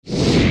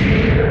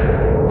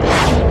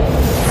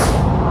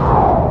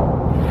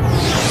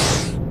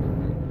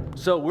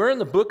So we're in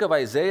the book of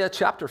Isaiah,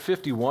 chapter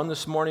 51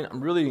 this morning.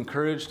 I'm really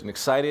encouraged and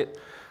excited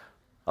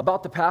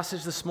about the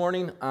passage this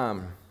morning.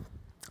 I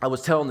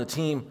was telling the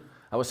team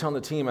as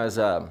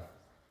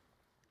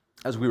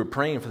we were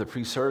praying for the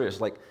pre-service,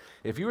 like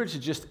if you were to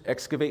just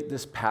excavate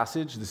this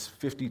passage,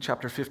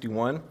 chapter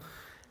 51,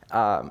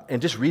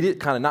 and just read it,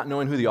 kind of not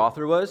knowing who the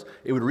author was,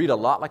 it would read a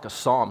lot like a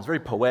psalm. It's very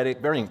poetic,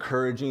 very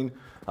encouraging,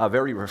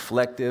 very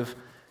reflective,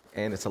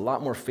 and it's a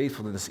lot more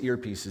faithful than this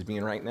earpiece is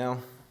being right now.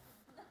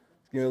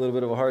 Give me a little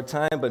bit of a hard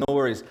time, but no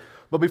worries.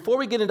 But before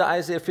we get into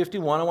Isaiah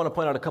 51, I want to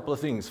point out a couple of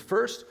things.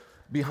 First,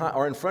 behind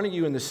or in front of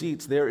you in the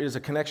seats, there is a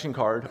connection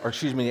card,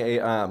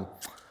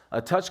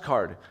 a touch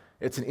card.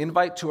 It's an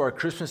invite to our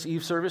Christmas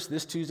Eve service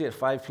this Tuesday at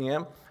 5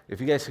 p.m.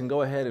 If you guys can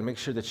go ahead and make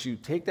sure that you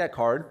take that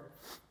card,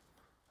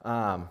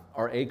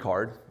 or a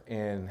card,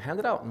 and hand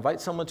it out.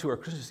 Invite someone to our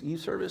Christmas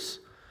Eve service.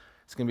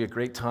 It's going to be a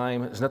great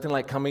time. There's nothing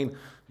like coming,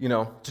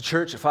 to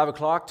church at 5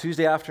 o'clock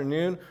Tuesday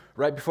afternoon,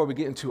 right before we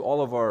get into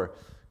all of our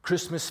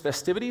Christmas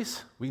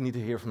festivities. We need to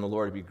hear from the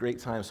Lord. It'd be a great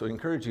time. So I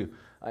encourage you,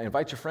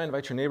 invite your friend,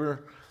 invite your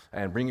neighbor,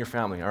 and bring your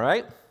family, all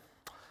right?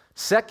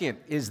 Second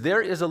is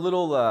there is a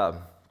little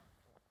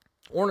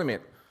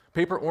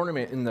paper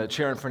ornament in the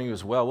chair in front of you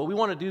as well. What we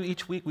want to do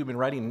each week, we've been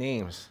writing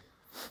names,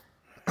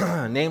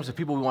 names of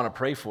people we want to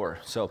pray for.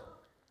 So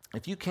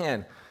if you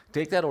can,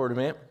 take that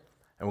ornament,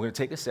 and we're going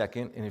to take a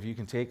second, and if you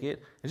can take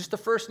it, it's just the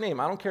first name.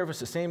 I don't care if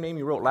it's the same name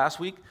you wrote last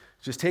week.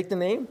 Just take the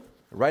name,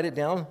 write it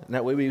down, and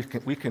that way we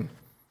can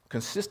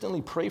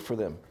consistently pray for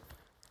them.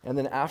 And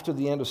then after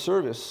the end of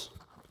service,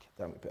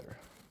 that'll be better.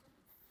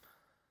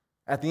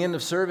 At the end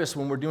of service,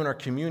 when we're doing our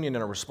communion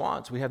and our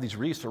response, we have these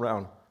wreaths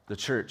around the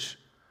church.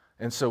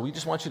 And so we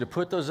just want you to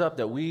put those up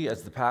that we,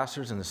 as the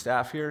pastors and the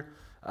staff here,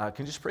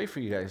 can just pray for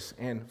you guys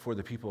and for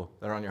the people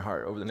that are on your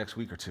heart over the next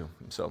week or two.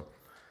 And so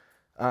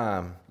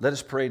let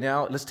us pray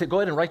now. Go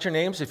ahead and write your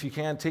names if you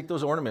can. Take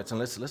those ornaments and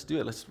let's do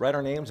it. Let's write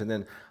our names, and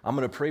then I'm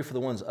going to pray for the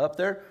ones up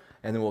there,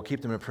 and then we'll keep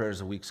them in prayer as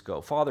the weeks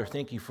go. Father,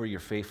 thank you for your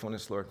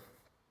faithfulness, Lord.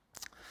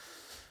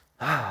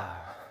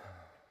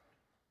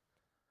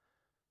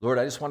 Lord,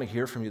 I just want to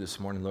hear from you this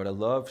morning, Lord. I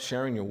love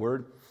sharing your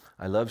word.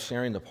 I love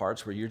sharing the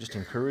parts where you're just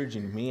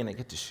encouraging me, and I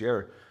get to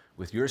share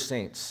with your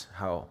saints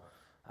how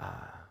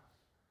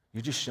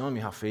you're just showing me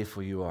how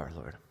faithful you are,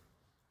 Lord.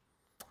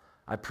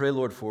 I pray,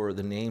 Lord, for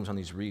the names on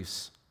these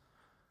wreaths.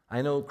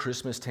 I know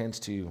Christmas tends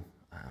to,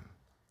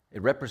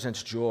 it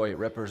represents joy, it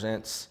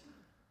represents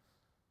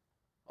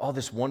all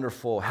this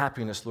wonderful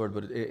happiness, Lord,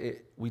 but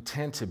we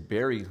tend to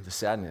bury the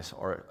sadness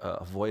or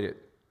avoid it.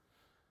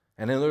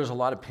 And then there's a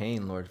lot of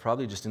pain, Lord.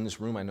 Probably just in this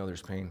room, I know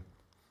there's pain.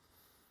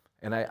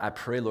 And I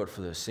pray, Lord,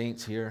 for the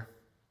saints here,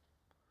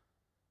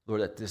 Lord,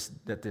 that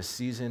this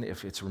season,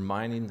 if it's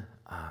reminding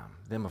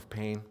them of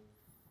pain,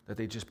 that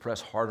they just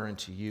press harder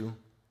into you,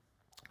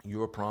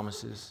 your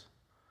promises,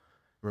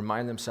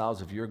 remind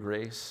themselves of your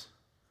grace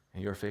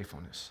and your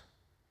faithfulness.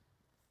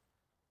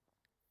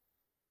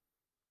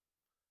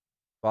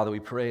 Father,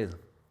 we pray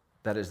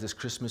that as this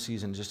Christmas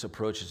season just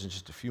approaches in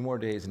just a few more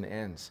days and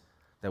ends,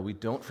 that we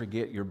don't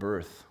forget your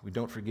birth, we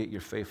don't forget your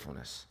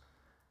faithfulness,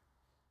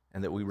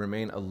 and that we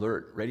remain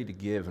alert, ready to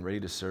give and ready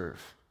to serve.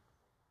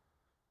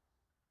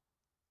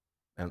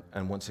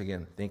 And once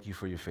again, thank you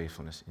for your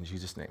faithfulness. In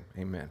Jesus' name,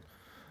 amen.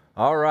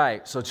 All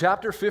right, so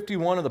chapter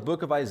 51 of the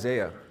book of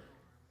Isaiah.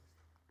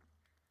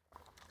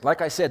 Like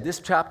I said, this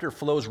chapter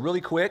flows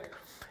really quick.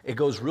 It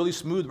goes really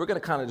smooth. We're going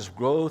to kind of just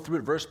go through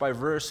it verse by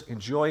verse,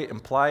 enjoy it,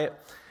 apply it.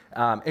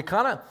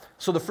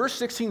 So the first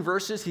 16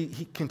 verses,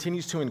 he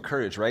continues to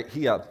encourage, right?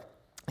 He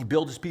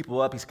builds his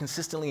people up. He's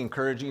consistently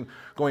encouraging,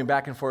 going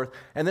back and forth.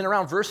 And then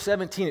around verse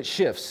 17, it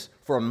shifts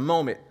for a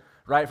moment,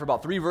 right? For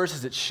about 3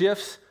 verses, it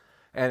shifts,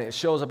 and it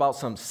shows about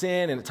some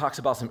sin, and it talks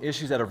about some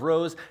issues that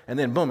arose, and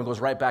then boom, it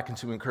goes right back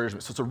into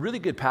encouragement. So it's a really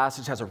good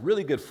passage, has a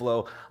really good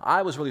flow.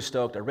 I was really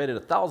stoked. I read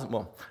it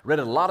read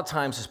it a lot of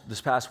times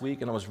this past week,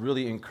 and I was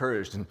really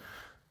encouraged. And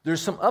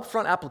there's some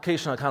upfront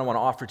application I kind of want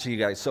to offer to you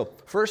guys. So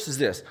first is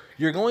this.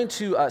 You're going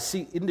to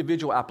see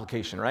individual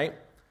application, right?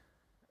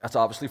 That's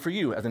obviously for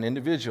you as an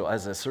individual,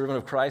 as a servant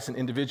of Christ, an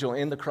individual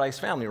in the Christ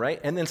family,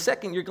 right? And then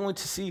second, you're going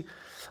to see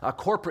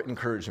corporate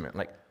encouragement.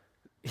 Like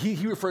he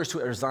refers to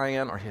it as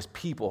Zion or his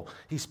people.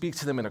 He speaks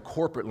to them in a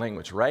corporate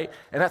language, right?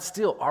 And that's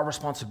still our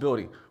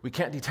responsibility. We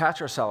can't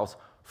detach ourselves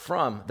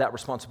from that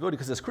responsibility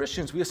because as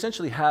Christians, we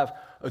essentially have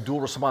a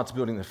dual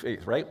responsibility in the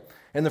faith, right?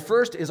 And the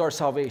first is our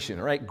salvation,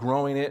 right?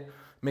 Growing it,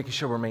 making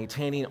sure we're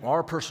maintaining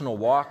our personal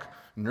walk,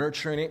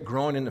 nurturing it,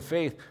 growing in the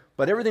faith.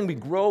 But everything we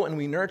grow and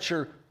we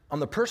nurture on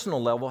the personal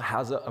level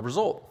has a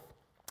result.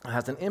 It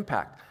has an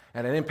impact.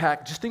 And an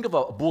impact, just think of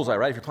a bullseye,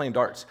 right? If you're playing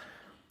darts.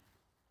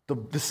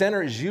 The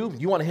center is you.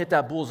 You want to hit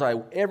that bullseye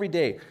every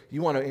day.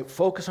 You want to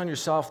focus on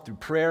yourself through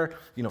prayer,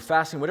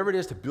 fasting, whatever it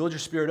is to build your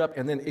spirit up,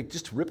 and then it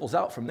just ripples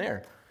out from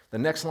there. The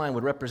next line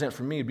would represent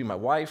for me would be my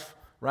wife,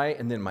 right?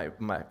 And then my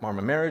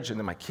marriage, and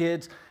then my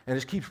kids, and it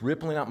just keeps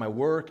rippling out my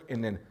work,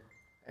 and then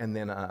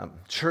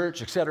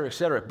church, et cetera, et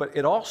cetera. But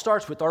it all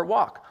starts with our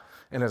walk.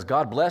 And as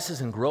God blesses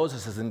and grows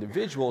us as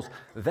individuals,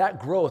 that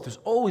growth is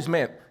always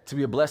meant to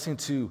be a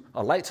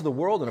light to the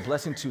world and a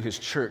blessing to his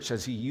church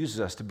as he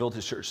uses us to build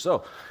his church.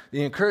 So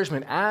the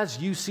encouragement, as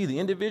you see the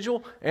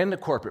individual and the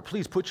corporate,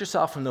 please put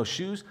yourself in those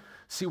shoes,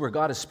 see where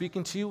God is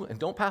speaking to you, and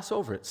don't pass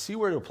over it. See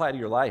where it applies to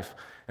your life,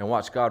 and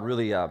watch God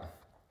really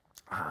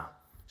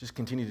just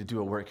continue to do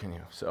a work in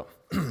you. So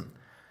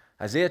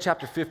Isaiah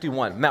chapter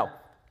 51. Now,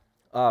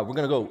 we're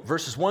going to go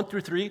verses 1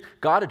 through 3.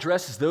 God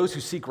addresses those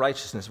who seek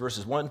righteousness,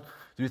 verses 1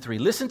 through 3.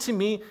 Listen to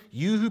me,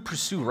 you who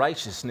pursue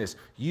righteousness,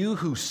 you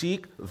who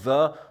seek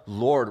the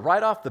Lord.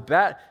 Right off the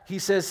bat,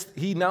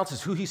 he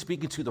announces who he's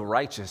speaking to, the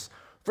righteous.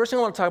 First thing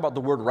I want to talk about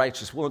the word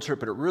righteous. We'll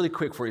interpret it really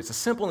quick for you. It's a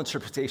simple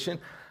interpretation.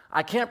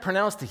 I can't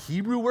pronounce the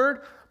Hebrew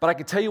word, but I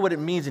can tell you what it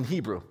means in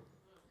Hebrew.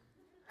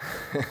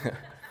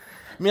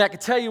 I can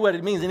tell you what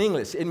it means in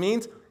English. It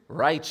means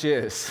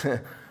righteous.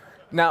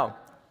 Now,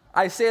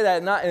 I say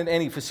that not in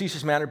any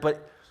facetious manner,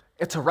 but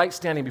it's a right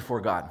standing before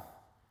God.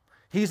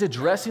 He's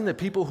addressing the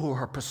people who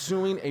are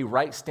pursuing a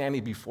right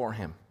standing before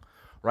him,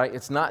 right?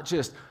 It's not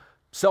just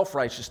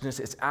self-righteousness.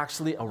 It's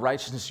actually a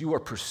righteousness. You are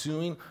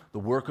pursuing the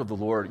work of the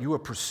Lord. You are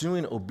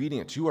pursuing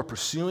obedience. You are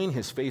pursuing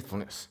his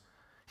faithfulness.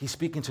 He's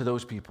speaking to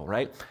those people,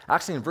 right?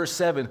 Actually, in verse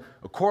 7,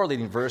 a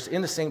correlating verse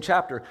in the same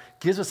chapter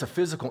gives us a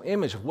physical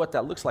image of what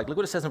that looks like. Look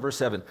what it says in verse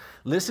 7.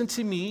 Listen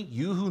to me,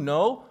 you who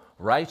know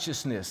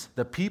righteousness,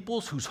 the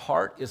peoples whose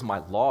heart is my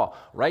law.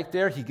 Right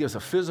there, he gives a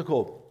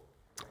physical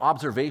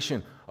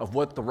observation of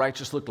what the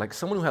righteous look like.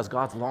 Someone who has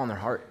God's law in their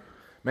heart.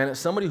 Man, it's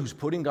somebody who's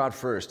putting God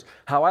first.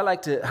 How I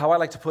like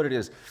to put it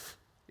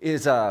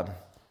is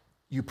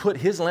you put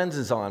his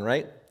lenses on,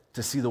 right,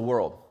 to see the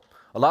world.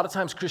 A lot of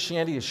times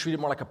Christianity is treated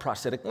more like a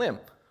prosthetic limb,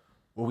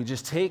 where we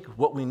just take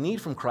what we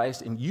need from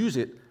Christ and use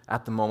it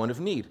at the moment of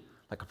need.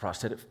 Like a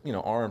prosthetic,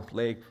 arm,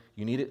 leg,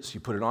 you need it, so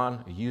you put it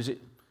on, you use it,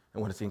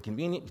 and when it's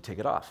inconvenient, you take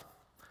it off.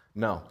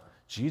 No,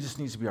 Jesus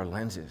needs to be our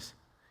lenses.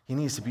 He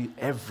needs to be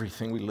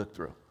everything we look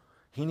through.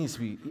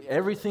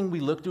 Everything we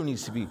look through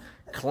needs to be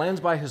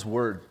cleansed by his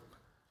word.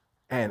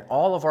 And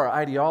all of our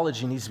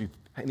ideology needs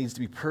to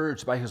be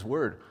purged by his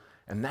word.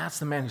 And that's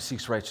the man who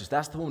seeks righteousness.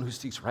 That's the woman who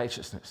seeks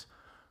righteousness.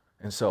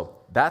 And so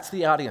that's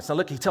the audience. Now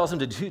look, he tells them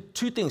to do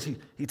two things.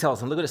 He tells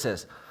them, look what it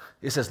says.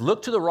 It says,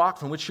 look to the rock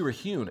from which you were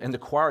hewn and the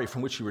quarry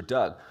from which you were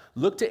dug.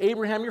 Look to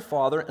Abraham your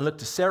father and look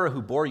to Sarah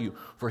who bore you.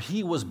 For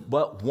he was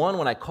but one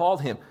when I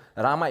called him,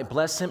 that I might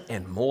bless him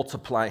and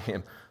multiply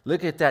him.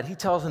 Look at that. He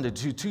tells them to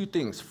do two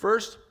things.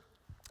 First,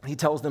 he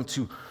tells them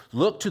to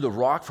look to the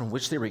rock from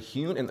which they were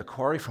hewn and the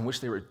quarry from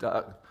which they were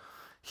dug.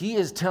 He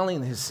is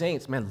telling his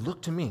saints, man,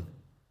 look to me.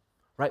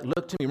 Right?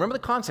 Look to me. Remember the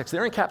context.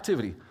 They're in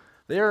captivity.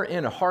 They're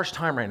in a harsh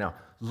time right now.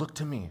 Look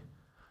to me.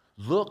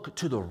 Look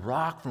to the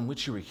rock from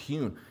which you were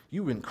hewn.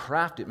 You've been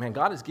crafted. Man,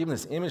 God has given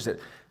this image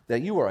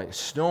that you are a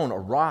stone, a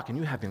rock, and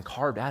you have been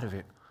carved out of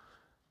it.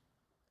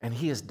 And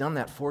he has done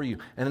that for you.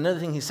 And another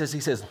thing he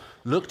says,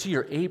 look to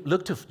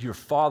your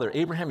father,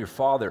 Abraham your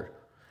father,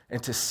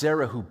 and to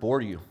Sarah who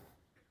bore you.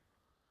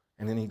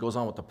 And then he goes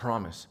on with the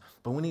promise.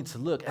 But we need to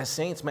look. As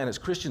saints, man, as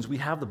Christians, we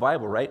have the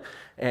Bible, right?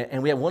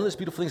 And we have one of those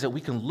beautiful things that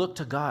we can look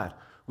to God.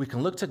 We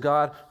can look to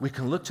God. We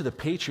can look to the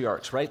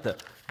patriarchs, right? The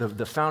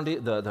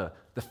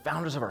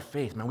founders of our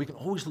faith, man. We can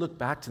always look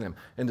back to them.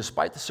 And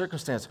despite the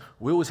circumstance,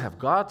 we always have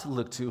God to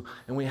look to,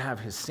 and we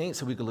have his saints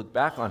that we can look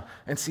back on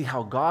and see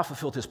how God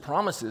fulfilled his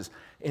promises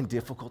in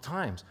difficult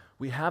times.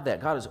 We have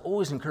that. God is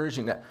always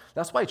encouraging that.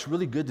 That's why it's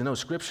really good to know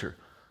Scripture.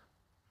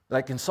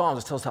 Like in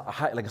Psalms, it tells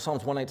like in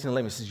Psalms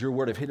 119:11, it says, your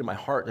word have hid in my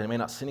heart that I may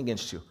not sin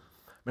against you.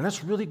 Man,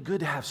 that's really good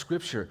to have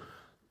Scripture,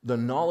 the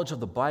knowledge of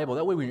the Bible.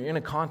 That way when you're in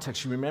a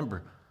context, you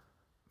remember,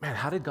 man,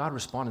 how did God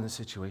respond in this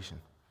situation?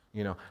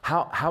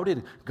 How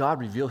did God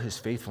reveal his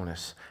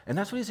faithfulness? And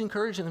that's what he's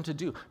encouraging them to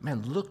do.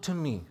 Man, look to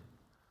me,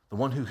 the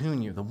one who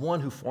hewn you, the one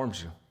who formed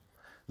you.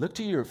 Look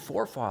to your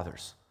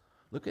forefathers.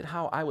 Look at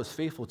how I was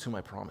faithful to my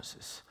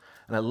promises.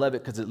 And I love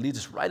it because it leads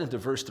us right into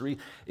verse 3.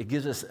 It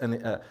gives us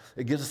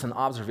an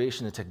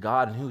observation into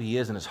God and who he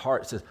is in his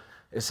heart.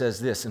 It says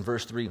this in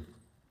verse 3,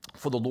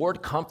 for the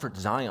Lord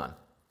comforts Zion.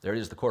 There it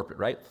is, the corporate,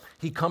 right?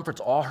 He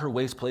comforts all her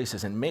waste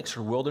places and makes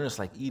her wilderness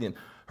like Eden,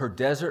 her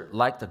desert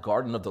like the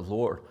garden of the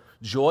Lord.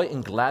 Joy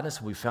and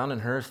gladness will be found in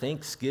her,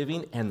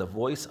 thanksgiving and the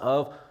voice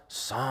of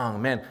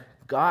song. Man,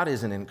 God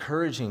is an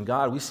encouraging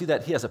God. We see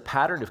that he has a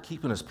pattern of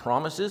keeping his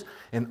promises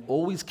and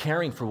always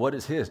caring for what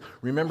is his.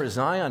 Remember,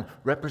 Zion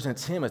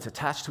represents him. It's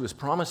attached to his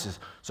promises.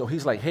 So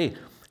he's like, hey,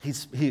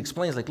 he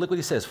explains, like, look what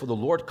he says. For the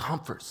Lord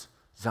comforts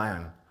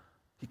Zion.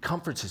 He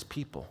comforts his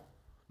people,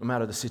 no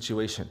matter the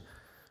situation,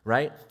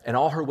 right? And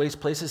all her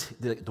waste places,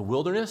 the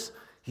wilderness,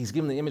 he's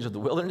given the image of the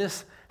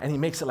wilderness, and he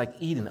makes it like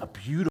Eden, a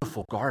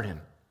beautiful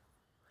garden.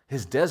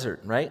 His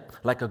desert, right?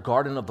 Like a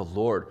garden of the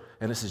Lord.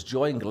 And this is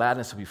joy and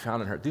gladness to be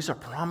found in her. These are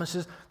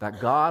promises that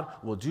God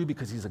will do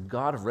because he's a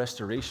God of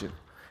restoration.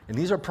 And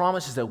these are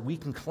promises that we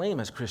can claim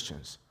as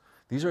Christians.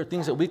 These are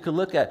things that we could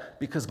look at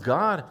because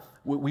God,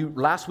 we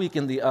last week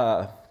in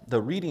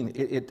the reading,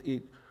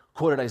 it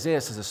quoted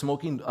Isaiah, says, a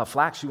smoking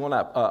flax,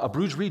 a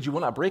bruised reed you will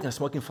not break, and a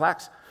smoking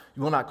flax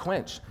you will not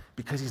quench,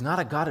 because he's not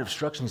a God of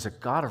destruction, he's a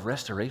God of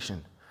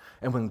restoration.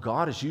 And when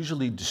God is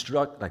usually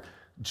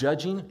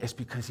judging, it's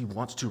because he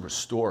wants to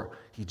restore.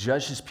 He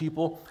judged his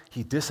people,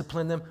 he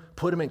disciplined them,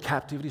 put them in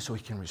captivity so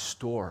he can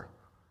restore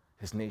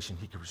his nation.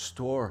 He can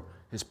restore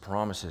his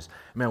promises.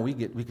 Man, we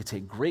could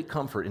take great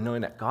comfort in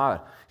knowing that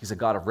God, he's a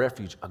God of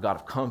refuge, a God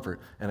of comfort,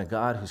 and a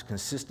God who's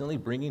consistently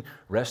bringing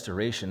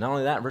restoration. Not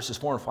only that, verses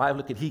 4 and 5,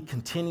 look at, he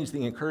continues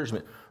the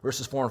encouragement.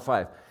 Verses 4 and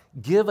 5,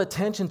 give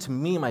attention to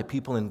me, my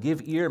people, and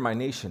give ear, my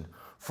nation.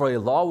 For a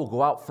law will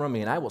go out from me,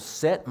 and I will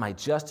set my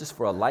justice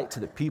for a light to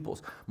the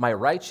peoples. My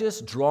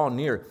righteous draw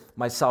near.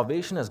 My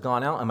salvation has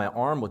gone out, and my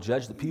arm will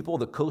judge the people.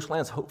 The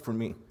coastlands hope for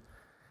me.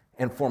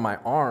 And for my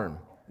arm,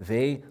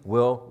 they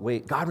will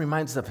wait. God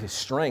reminds us of his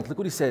strength. Look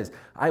what he says.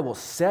 I will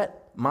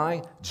set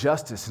my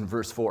justice in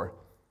verse 4,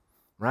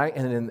 right?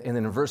 And then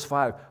in verse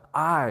 5,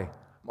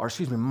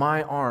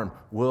 my arm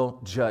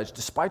will judge.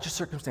 Despite your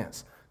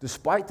circumstance,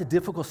 despite the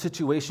difficult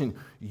situation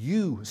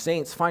you,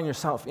 saints, find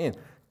yourself in,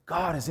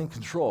 God is in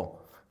control.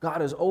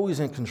 God is always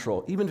in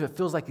control. Even if it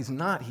feels like he's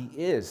not, he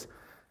is.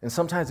 And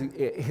sometimes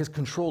his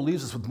control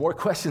leaves us with more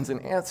questions than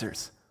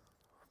answers.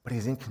 But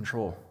he's in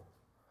control.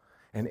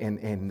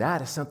 And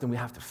that is something we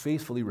have to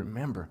faithfully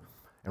remember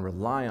and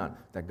rely on,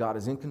 that God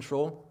is in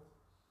control,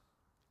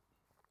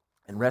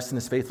 and rest in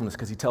his faithfulness,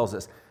 because he tells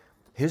us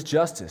his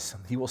justice,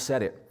 he will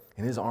set it,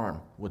 and his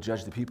arm will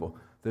judge the people.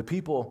 The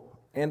people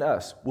and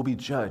us will be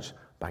judged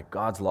by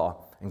God's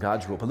law and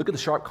God's rule. But look at the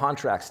sharp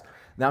contrast.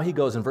 Now he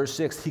goes in verse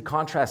 6, he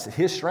contrasts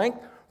his strength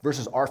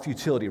versus our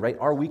futility, right?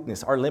 Our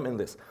weakness, our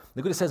limitless.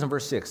 Look what it says in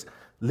verse 6.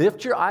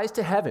 Lift your eyes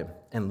to heaven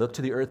and look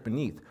to the earth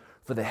beneath,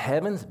 for the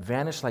heavens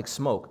vanish like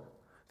smoke.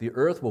 The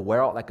earth will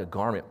wear out like a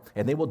garment,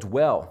 and they will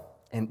dwell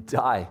and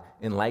die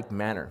in like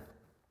manner.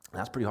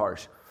 That's pretty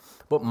harsh.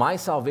 But my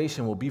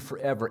salvation will be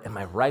forever, and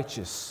my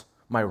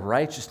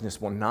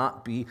righteousness will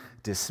not be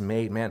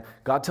dismayed. Man,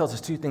 God tells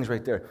us two things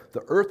right there.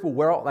 The earth will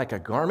wear out like a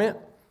garment,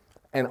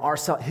 and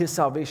his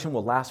salvation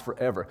will last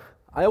forever.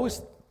 I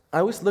always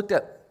looked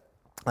at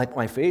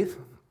my faith,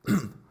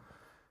 and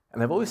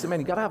I've always said, man,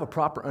 you got to have a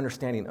proper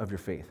understanding of your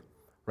faith,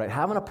 right?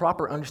 Having a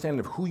proper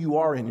understanding of who you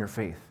are in your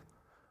faith,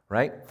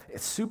 right?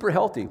 It's super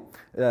healthy.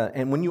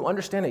 And when you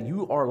understand that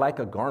you are like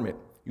a garment,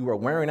 you are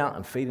wearing out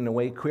and fading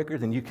away quicker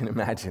than you can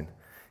imagine.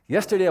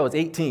 Yesterday I was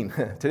 18.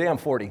 Today I'm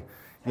 40.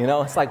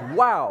 It's like,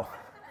 wow,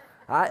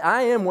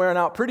 I am wearing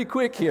out pretty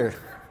quick here.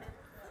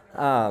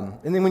 And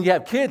then when you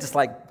have kids, it's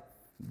like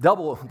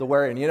double the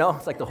wearing,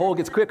 It's like the hole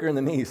gets quicker in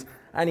the knees.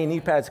 I need knee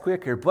pads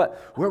quicker.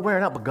 But we're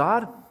wearing out. But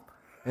God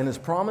and his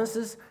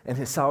promises and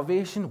his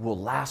salvation will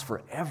last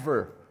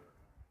forever.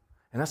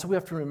 And that's what we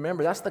have to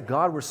remember. That's the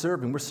God we're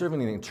serving. We're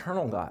serving an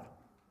eternal God,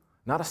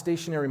 not a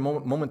stationary,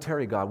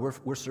 momentary God.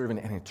 We're serving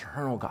an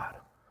eternal God,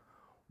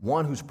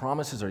 one whose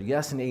promises are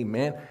yes and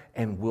amen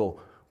and will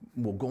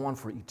go on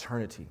for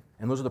eternity.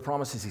 And those are the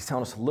promises he's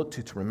telling us to look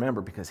to remember,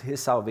 because his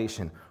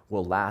salvation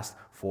will last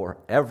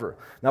forever.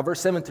 Now,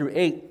 verse 7 through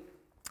 8,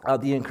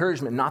 the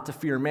encouragement not to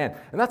fear man.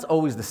 And that's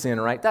always the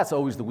sin, right? That's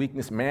always the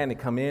weakness. Man, they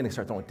come in, they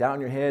start throwing doubt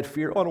in your head,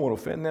 fear, I don't want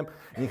to offend them.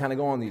 And you kind of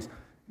go on these,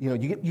 you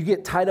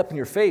get tied up in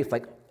your faith,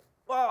 like,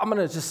 well, I'm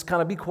going to just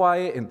kind of be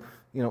quiet. And,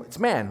 it's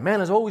man. Man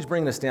is always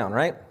bringing us down,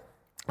 right?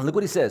 And look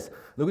what he says.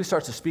 Look what he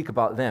starts to speak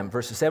about them.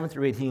 Verses 7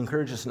 through 8, he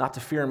encourages us not to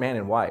fear man,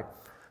 and why?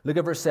 Look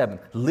at verse 7.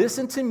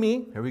 Listen to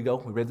me. Here we go.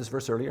 We read this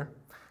verse earlier.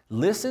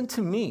 Listen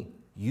to me,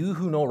 you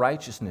who know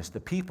righteousness,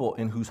 the people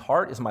in whose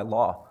heart is my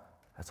law.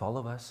 That's all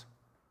of us.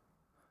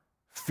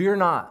 Fear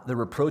not the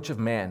reproach of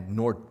man,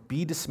 nor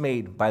be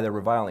dismayed by their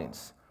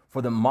revilings.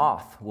 For the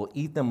moth will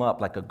eat them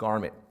up like a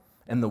garment,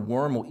 and the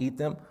worm will eat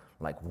them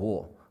like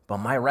wool. But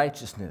my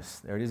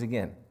righteousness, there it is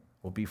again,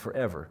 will be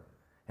forever,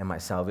 and my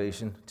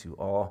salvation to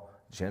all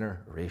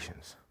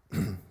generations.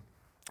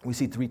 We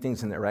see three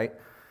things in there, right?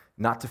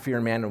 Not to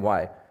fear man, and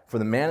why? For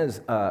the man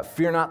is,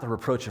 fear not the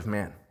reproach of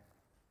man.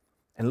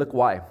 And look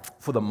why.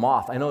 For the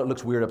moth, I know it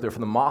looks weird up there, for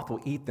the moth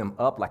will eat them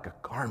up like a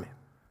garment.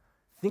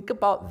 Think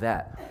about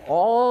that.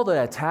 All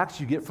the attacks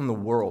you get from the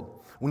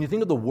world. When you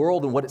think of the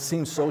world and what it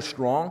seems so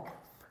strong,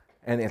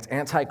 and its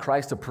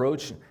anti-Christ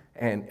approach,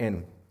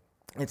 and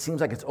it seems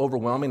like it's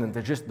overwhelming, and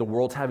the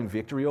world's having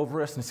victory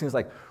over us, and it seems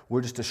like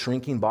we're just a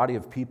shrinking body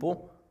of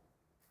people.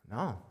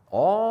 No.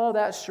 All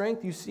that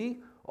strength you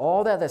see,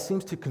 all that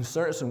seems to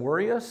concern us and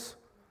worry us,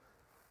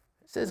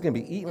 it says it's going to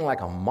be eaten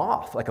like a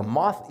moth. Like a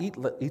moth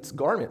eats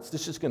garments.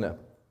 It's just going to,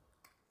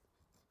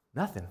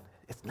 nothing.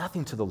 It's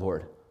nothing to the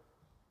Lord.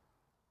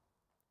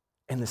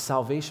 And the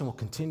salvation will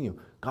continue.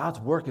 God's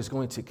work is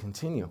going to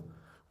continue.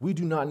 We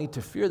do not need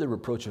to fear the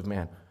reproach of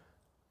man.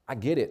 I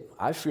get it.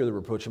 I fear the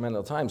reproach of man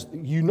at times.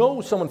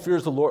 Someone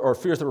fears the Lord or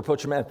fears the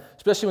reproach of man,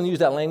 especially when you use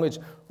that language,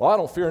 well, I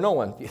don't fear no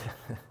one.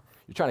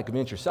 You're trying to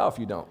convince yourself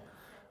you don't.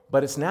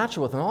 But it's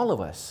natural within all of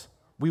us.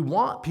 We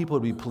want people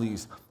to be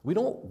pleased. We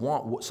don't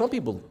want, some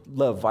people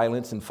love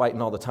violence and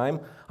fighting all the time.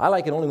 I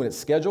like it only when it's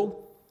scheduled.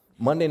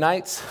 Monday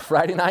nights,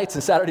 Friday nights,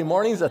 and Saturday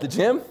mornings at the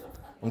gym.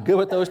 I'm good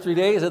with those 3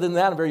 days. Other than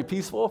that, I'm very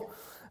peaceful.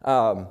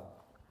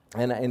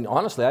 And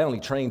honestly, I only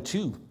train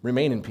to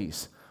remain in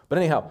peace. But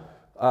anyhow,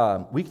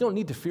 we don't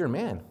need to fear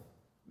man.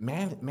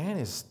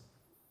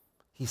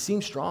 He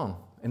seems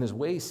strong, and his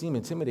ways seem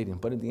intimidating,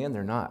 but in the end,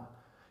 they're not.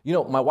 You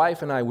know, my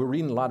wife and I, we're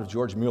reading a lot of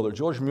George Mueller.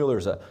 George Mueller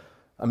is a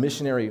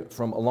missionary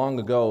from long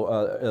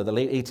ago, the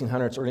late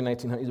 1800s, early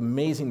 1900s. He's an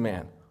amazing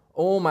man.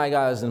 Oh my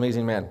God, he's an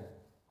amazing man.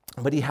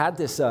 But he had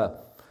this,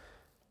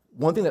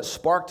 one thing that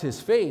sparked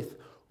his faith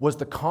was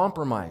the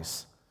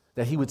compromise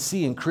that he would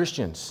see in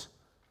Christians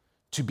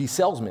to be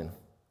salesmen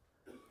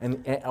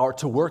or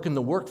to work in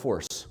the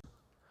workforce.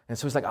 And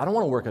so he's like, I don't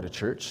want to work at a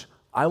church.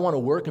 I want to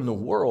work in the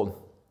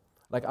world.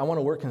 Like, I want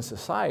to work in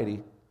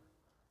society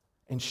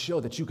and show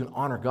that you can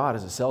honor God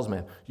as a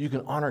salesman. You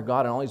can honor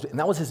God in all these. And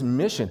that was his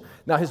mission.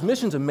 Now, his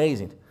mission's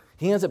amazing.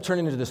 He ends up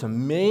turning into this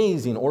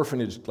amazing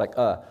orphanage.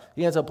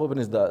 He ends up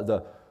opening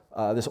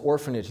this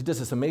orphanage. He does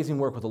this amazing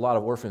work with a lot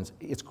of orphans.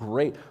 It's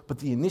great. But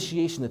the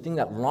initiation, the thing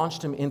that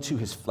launched him into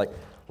his,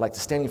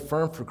 standing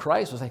firm for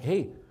Christ was like,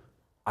 hey,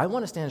 I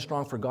want to stand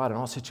strong for God in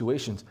all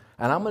situations.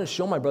 And I'm going to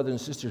show my brothers and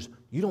sisters,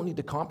 you don't need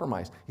to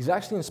compromise. He's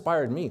actually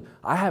inspired me.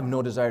 I have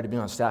no desire to be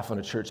on staff on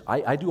a church.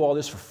 I do all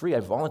this for free. I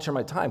volunteer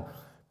my time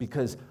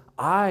because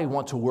I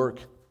want to work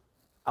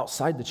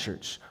outside the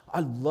church.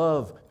 I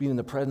love being in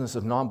the presence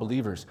of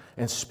non-believers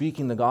and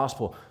speaking the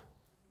gospel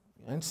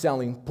and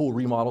selling pool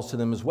remodels to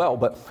them as well.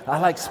 But I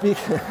like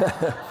speaking.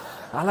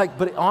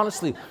 But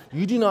honestly,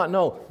 you do not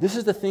know. This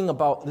is the thing,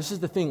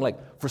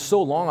 for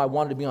so long I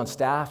wanted to be on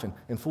staff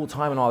and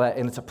full-time and all that,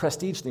 and it's a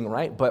prestige thing,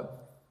 right?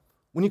 But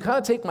when you kind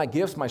of take my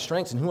gifts, my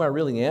strengths, and who I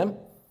really am,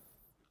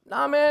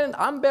 nah, man,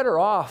 I'm better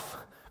off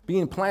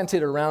being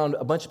planted around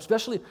a bunch of,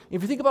 especially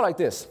if you think about it like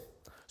this.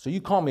 So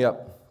you call me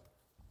up,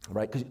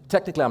 right? Because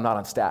technically I'm not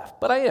on staff,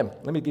 but I am.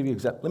 Let me give you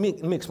example.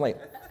 Let me explain.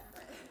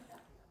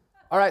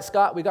 All right,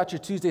 Scott, we got your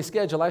Tuesday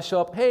schedule. I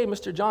show up, hey,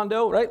 Mr. John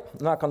Doe, right?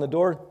 Knock on the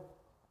door.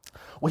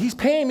 Well, he's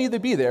paying me to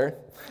be there,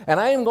 and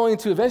I am going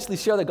to eventually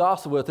share the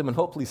gospel with him and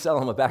hopefully sell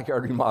him a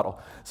backyard remodel.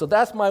 So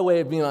that's my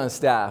way of being on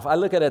staff. I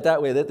look at it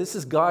that way, that this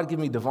is God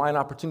giving me divine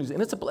opportunities,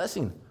 and it's a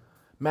blessing.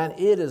 Man,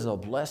 it is a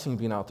blessing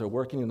being out there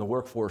working in the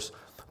workforce,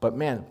 but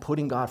man,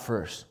 putting God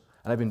first.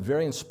 And I've been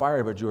very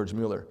inspired by George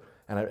Mueller,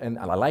 and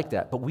I like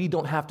that. But we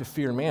don't have to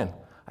fear man.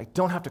 I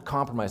don't have to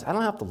compromise. I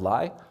don't have to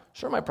lie.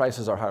 Sure, my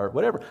prices are higher,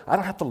 whatever. I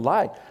don't have to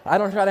lie. I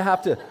don't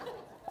have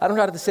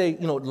to say,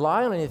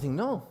 lie on anything.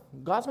 No,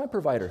 God's my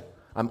provider.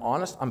 I'm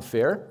honest, I'm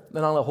fair,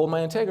 then I'll hold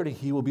my integrity.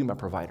 He will be my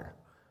provider.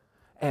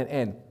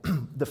 And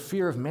the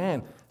fear of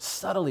man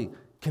subtly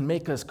can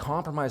make us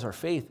compromise our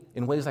faith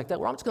in ways like that,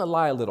 where I'm just going to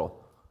lie a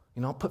little.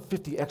 I'll put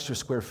 50 extra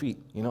square feet.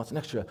 It's an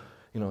extra,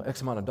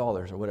 X amount of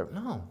dollars or whatever.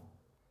 No,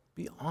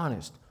 be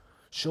honest.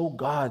 Show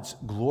God's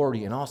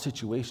glory in all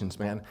situations,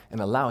 man,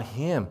 and allow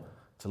Him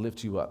to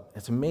lift you up.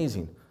 It's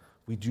amazing.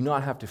 We do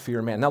not have to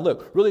fear man. Now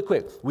look, really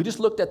quick, we just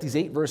looked at these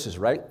 8 verses,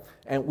 right?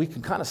 And we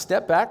can kind of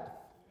step back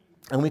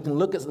and we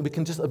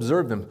can just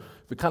observe them.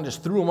 We kind of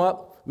just threw them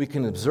up, we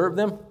can observe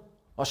them.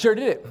 I sure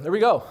did it. There we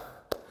go.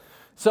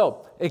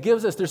 So it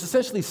gives us, there's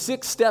essentially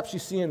 6 steps you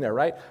see in there,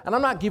 right? And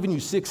I'm not giving you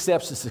 6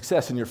 steps to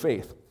success in your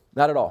faith.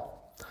 Not at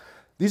all.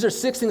 These are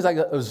 6 things I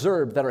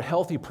observed that are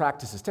healthy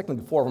practices.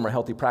 Technically 4 of them are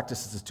healthy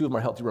practices, 2 of them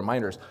are healthy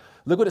reminders.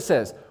 Look what it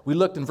says. We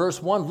looked in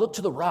verse 1, look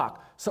to the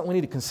rock. Something we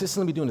need to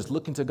consistently be doing is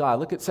looking to God.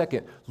 Look at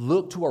 2nd,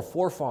 look to our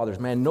forefathers.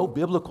 Man, know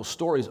biblical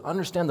stories.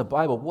 Understand the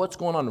Bible, what's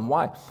going on and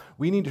why.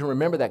 We need to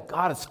remember that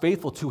God is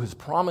faithful to His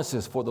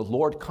promises, for the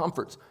Lord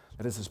comforts.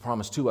 That is His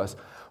promise to us.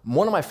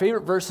 One of my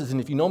favorite verses, and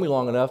if you know me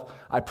long enough,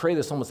 I pray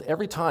this almost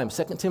every time,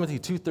 2 Timothy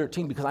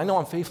 2:13, because I know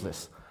I'm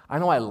faithless. I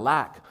know I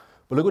lack.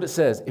 But look what it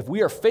says. If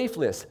we are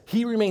faithless,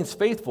 He remains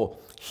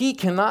faithful. He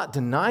cannot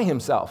deny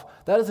Himself.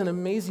 That is an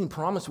amazing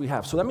promise we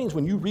have. So that means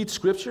when you read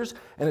scriptures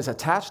and it's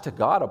attached to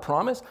God, a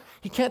promise,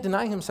 He can't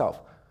deny Himself.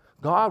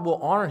 God will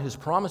honor His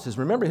promises.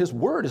 Remember, His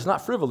word is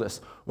not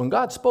frivolous. When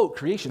God spoke,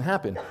 creation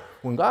happened.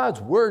 When God's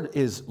word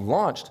is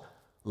launched,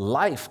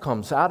 life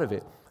comes out of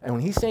it. And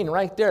when He's saying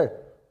right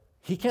there,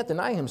 He can't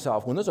deny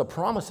Himself. When there's a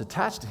promise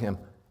attached to Him,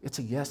 it's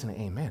a yes and an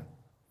amen.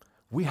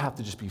 We have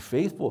to just be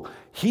faithful.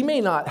 It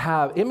may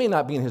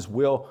not be in His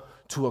will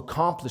to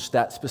accomplish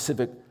that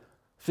specific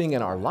thing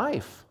in our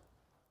life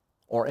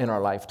or in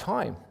our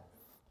lifetime,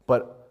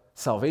 but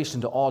salvation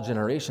to all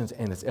generations,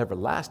 and it's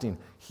everlasting.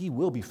 He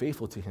will be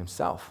faithful to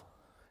Himself.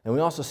 And we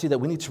also see that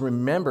we need to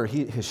remember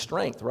His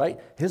strength, right?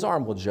 His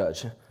arm will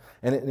judge.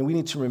 And we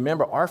need to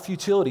remember our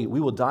futility. We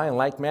will die in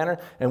like manner,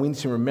 and we need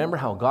to remember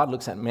how God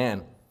looks at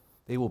man.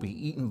 They will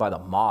be eaten by the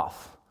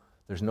moth.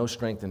 There's no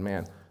strength in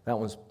man. That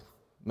one's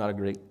not a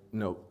great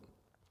note.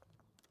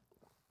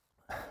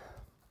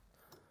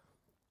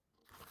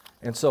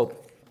 And so,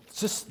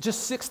 just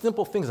 6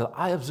 simple things that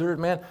I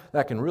observed, man,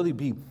 that can really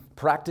be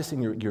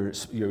practicing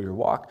your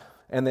walk,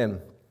 and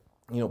then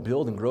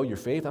build and grow your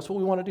faith. That's what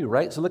we want to do,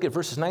 right? So look at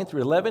verses 9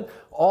 through 11.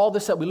 All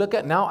this that we look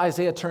at, now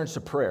Isaiah turns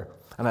to prayer.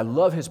 And I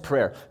love his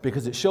prayer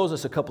because it shows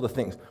us a couple of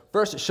things.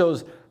 First, it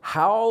shows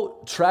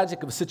how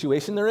tragic of a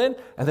situation they're in,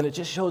 and then it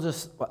just shows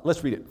us,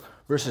 let's read it,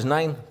 verses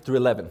 9 through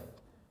 11.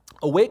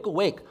 Awake,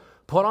 awake,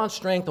 put on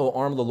strength, O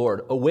arm of the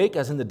Lord. Awake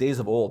as in the days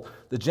of old,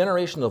 the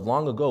generation of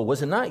long ago.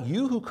 Was it not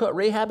you who cut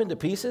Rahab into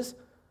pieces,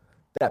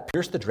 that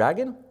pierced the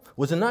dragon?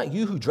 Was it not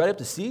you who dried up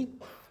the sea,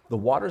 the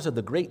waters of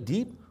the great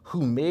deep,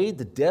 who made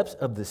the depths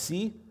of the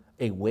sea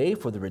a way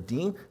for the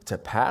redeemed to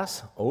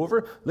pass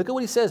over? Look at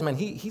what he says, man.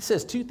 He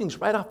says two things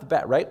right off the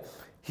bat, right?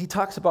 He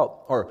talks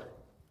about, or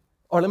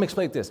let me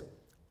explain this.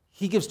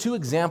 He gives two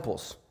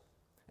examples,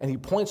 and he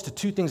points to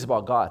two things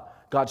about God: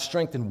 God's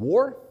strength in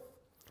war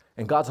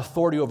and God's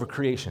authority over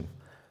creation.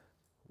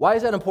 Why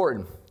is that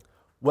important?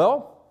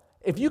 Well,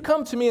 if you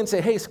come to me and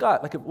say, hey,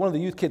 Scott, like if one of the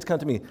youth kids come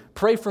to me,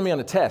 pray for me on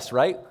a test,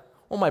 right?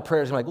 Well, my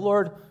prayers are like,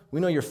 Lord, we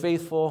know you're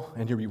faithful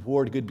and you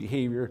reward good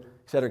behavior,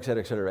 et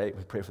cetera, right?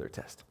 We pray for their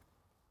test.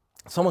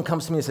 Someone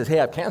comes to me and says, hey,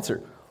 I have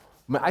cancer.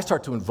 I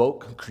start to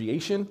invoke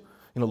creation.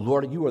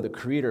 Lord, you are the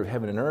creator of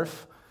heaven and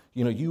earth.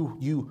 You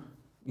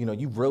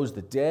rose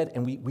the dead,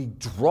 and we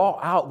draw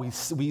out,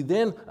 we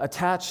then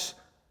attach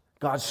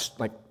God's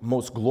like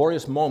most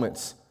glorious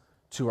moments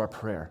to our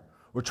prayer.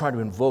 We're trying to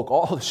invoke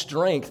all the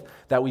strength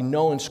that we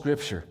know in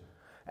Scripture.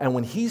 And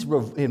when he's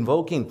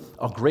invoking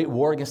a great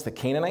war against the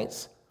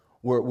Canaanites,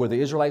 where the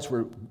Israelites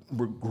were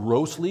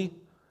grossly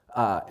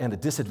at a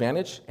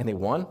disadvantage, and they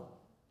won,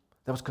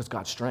 that was because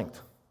God's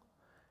strength.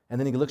 And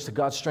then he looks to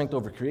God's strength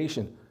over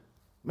creation.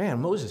 Man,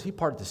 Moses, he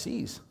parted the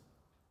seas.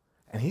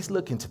 And he's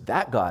looking to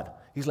that God.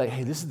 He's like,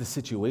 hey, this is the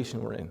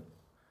situation we're in.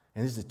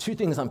 And these are the two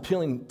things I'm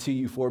appealing to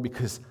you for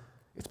because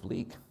it's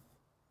bleak.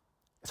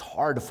 It's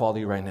hard to follow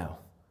you right now.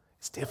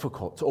 It's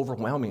difficult. It's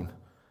overwhelming.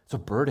 It's a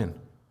burden.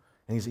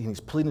 And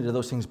he's pleading to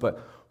those things. But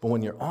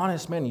when you're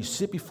honest, man, you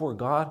sit before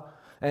God.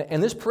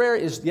 And this prayer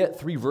is yet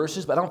 3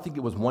 verses, but I don't think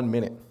it was 1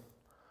 minute.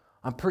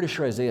 I'm pretty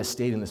sure Isaiah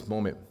stayed in this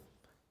moment.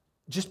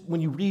 Just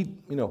when you read,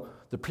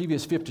 the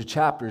previous 50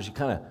 chapters, you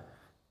kind of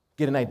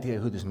get an idea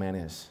who this man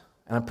is.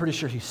 And I'm pretty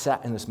sure he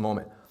sat in this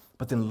moment.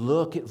 But then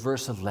look at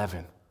verse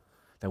 11.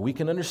 Now we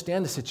can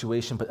understand the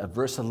situation, but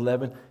verse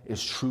 11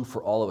 is true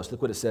for all of us.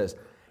 Look what it says.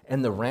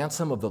 And the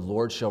ransom of the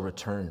Lord shall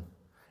return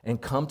and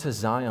come to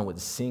Zion with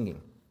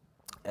singing.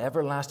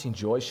 Everlasting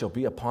joy shall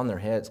be upon their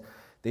heads.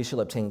 They shall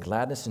obtain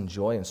gladness and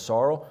joy and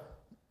sorrow,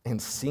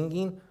 and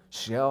sighing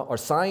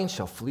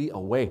shall flee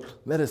away.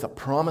 That is a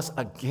promise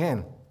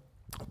again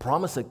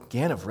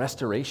of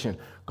restoration.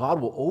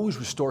 God will always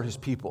restore his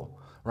people,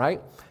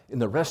 right? In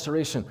the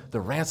restoration,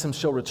 the ransom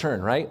shall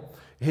return, right?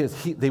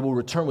 They will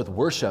return with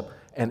worship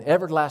and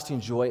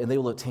everlasting joy, and they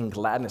will obtain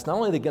gladness. Not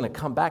only are they going to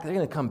come back, they're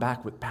going to come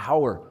back with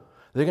power.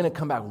 They're going to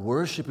come back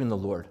worshiping the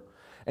Lord.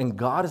 And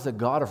God is a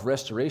God of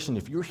restoration.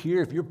 If you're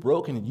here, if you're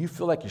broken and you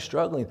feel like you're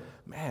struggling,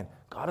 man,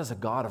 God is a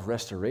God of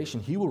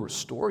restoration. He will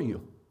restore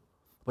you.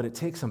 But it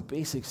takes some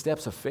basic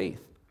steps of faith.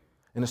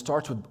 And it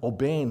starts with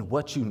obeying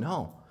what you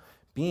know,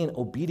 being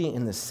obedient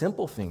in the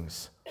simple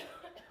things.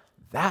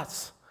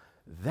 That's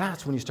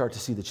when you start to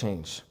see the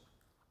change.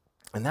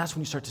 And that's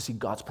when you start to see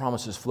God's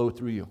promises flow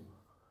through you.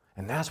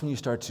 And that's when you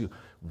start to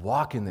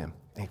walk in them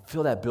and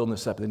feel that building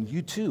us up. And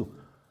you too,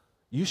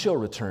 you shall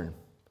return.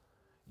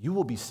 You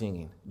will be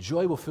singing.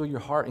 Joy will fill your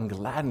heart, and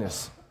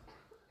gladness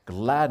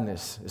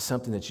is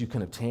something that you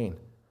can obtain.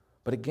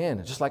 But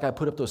again, just like I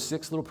put up those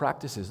 6 little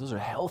practices, those are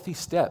healthy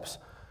steps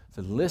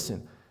to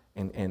listen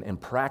and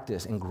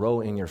practice and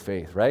grow in your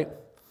faith, right?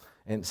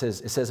 And it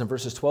says in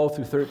verses 12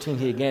 through 13,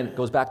 he again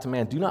goes back to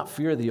man, do not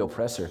fear the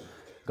oppressor.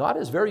 God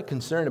is very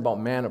concerned about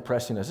man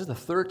oppressing us. This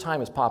is the 3rd time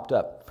it's popped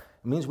up.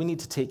 It means we need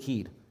to take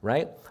heed,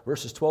 right?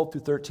 Verses 12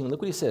 through 13,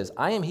 look what he says.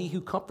 I am he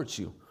who comforts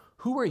you.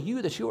 Who are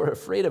you that you are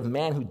afraid of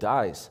man who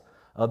dies,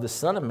 of the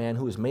son of man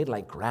who is made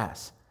like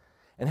grass,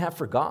 and have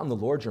forgotten the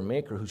Lord your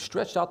maker, who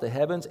stretched out the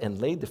heavens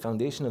and laid the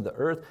foundation of the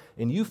earth,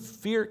 and you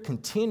fear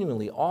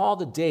continually all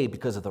the day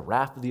because of the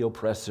wrath of the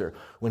oppressor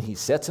when he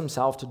sets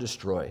himself to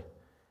destroy.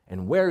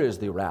 And where is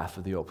the wrath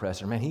of the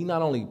oppressor? Man, he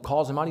not only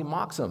calls him out, he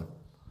mocks him,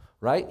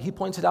 right? He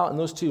points it out in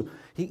those 2.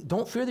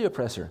 Don't fear the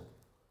oppressor,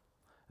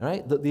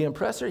 right? The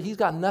oppressor, he's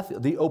got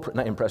nothing, the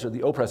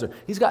oppressor,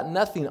 he's got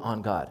nothing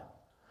on God.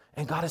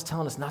 And God is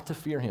telling us not to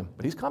fear him,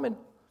 but he's coming.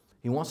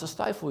 He wants to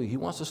stifle you. He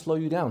wants to slow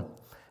you down.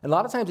 And a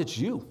lot of times it's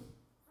you.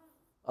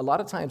 A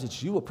lot of times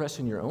it's you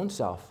oppressing your own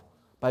self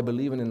by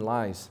believing in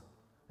lies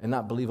and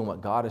not believing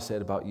what God has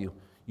said about you.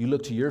 You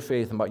look to your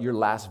faith and about your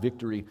last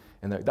victory,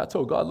 and that's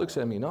how God looks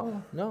at me.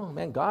 No,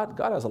 man, God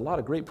has a lot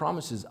of great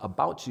promises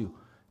about you,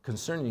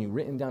 concerning you,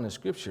 written down in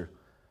Scripture.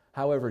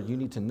 However, you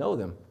need to know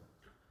them,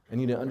 and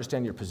you need to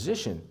understand your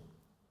position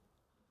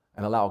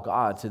and allow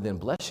God to then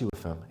bless you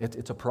with them.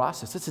 It's a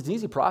process. It's an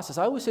easy process.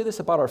 I always say this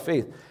about our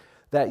faith,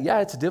 that, yeah,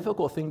 it's a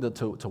difficult thing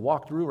to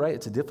walk through, right?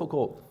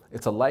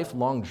 It's a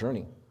lifelong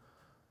journey.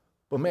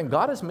 But, man,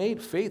 God has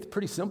made faith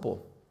pretty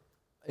simple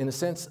in the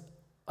sense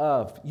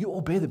of you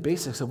obey the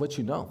basics of what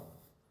you know,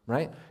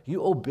 right?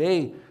 You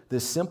obey the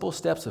simple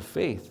steps of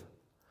faith,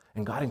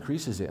 and God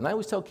increases it. And I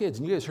always tell kids,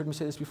 and you guys heard me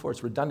say this before,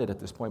 it's redundant at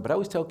this point, but I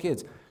always tell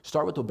kids,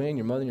 start with obeying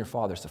your mother and your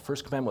father. It's the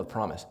first commandment with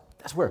promise.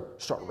 That's where,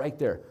 start right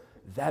there.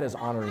 That is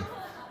honoring.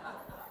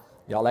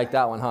 Y'all like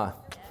that one,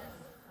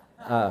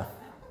 huh?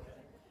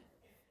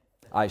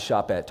 I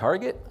shop at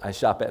Target.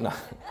 No,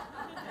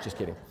 just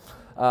kidding.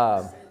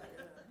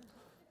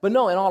 But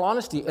no, in all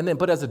honesty,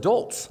 but as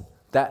adults,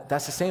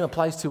 that's the same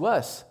applies to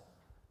us.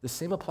 The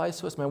same applies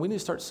to us, man. We need to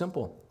start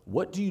simple.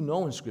 What do you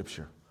know in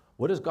Scripture?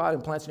 What does God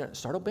implant in your heart?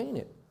 Start obeying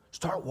it.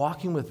 Start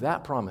walking with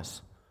that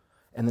promise.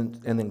 And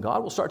then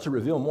God will start to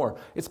reveal more.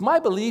 It's my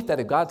belief that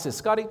if God says,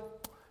 Scotty,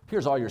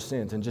 here's all your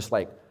sins, and just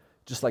like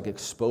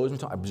expose them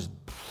to,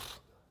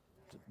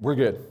 we're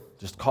good.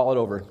 Just call it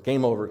over.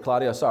 Game over.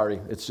 Claudia,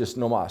 sorry. It's just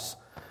no mas.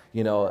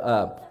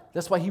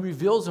 That's why he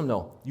reveals them,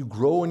 though. You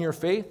grow in your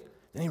faith,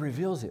 then he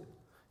reveals it.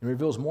 He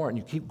reveals more, and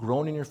you keep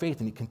growing in your faith,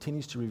 and he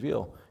continues to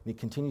reveal. And he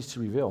continues to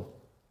reveal.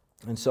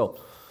 And so,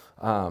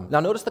 now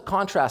notice the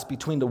contrast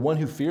between the one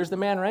who fears the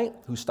man, right,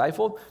 who's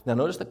stifled. Now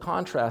notice the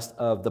contrast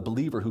of the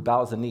believer who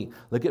bows the knee.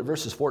 Look at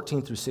verses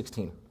 14 through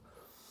 16.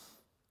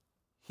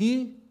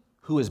 He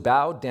who is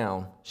bowed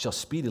down shall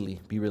speedily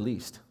be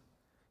released.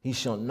 He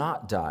shall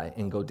not die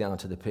and go down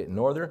to the pit,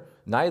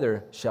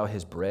 neither shall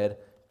his bread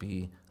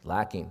be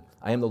lacking.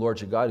 I am the Lord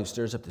your God who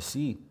stirs up the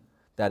sea,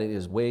 that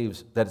its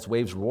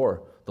waves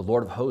roar. The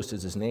Lord of hosts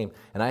is his name.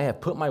 And I have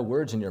put my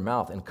words in your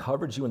mouth and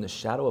covered you in the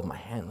shadow of my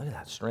hand. Look at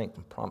that strength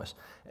and promise.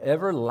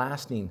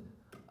 Everlasting,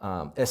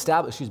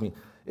 establishing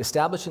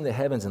the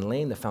heavens and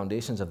laying the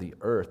foundations of the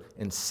earth,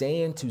 and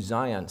saying to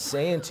Zion,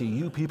 saying to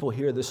you people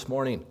here this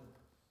morning,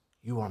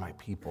 you are my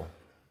people.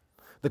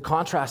 The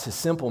contrast is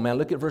simple, man.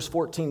 Look at verse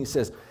 14. He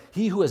says,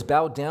 he who has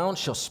bowed down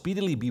shall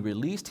speedily be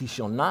released. He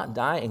shall not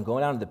die and go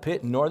down to the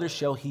pit, neither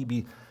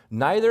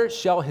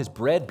shall his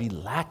bread be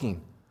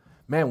lacking.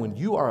 Man, when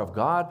you are of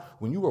God,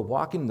 when you are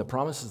walking in the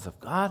promises of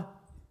God,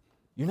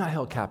 you're not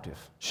held captive.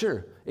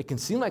 Sure, it can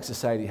seem like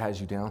society has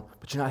you down,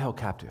 but you're not held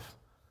captive.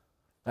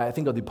 I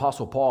think of the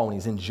Apostle Paul when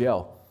he's in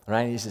jail,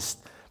 right?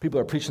 People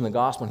are preaching the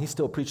gospel, and he's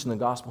still preaching the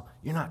gospel.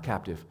 You're not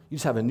captive. You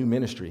just have a new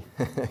ministry.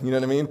 You know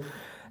what I mean?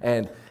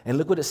 And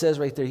look what it says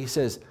right there. He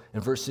says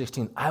in verse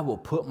 16, I will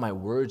put my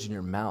words in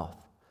your mouth,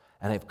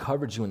 and I've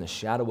covered you in the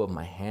shadow of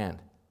my hand.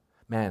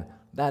 Man,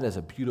 that is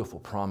a beautiful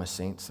promise,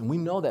 saints. And we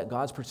know that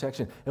God's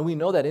protection, and we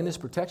know that in his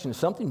protection, if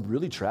something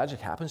really tragic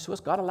happens to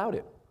us, God allowed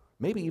it,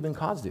 maybe even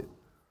caused it.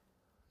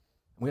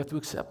 We have to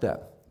accept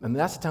that. And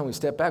that's the time we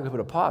step back, we put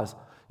a pause.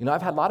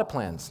 I've had a lot of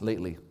plans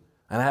lately,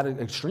 and I had an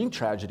extreme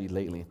tragedy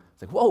lately.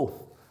 It's like,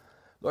 whoa,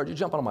 Lord, you're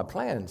jumping on my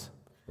plans.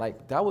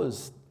 Like, that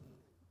was,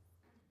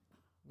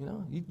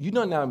 you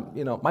know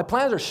now, my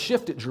plans are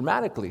shifted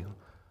dramatically.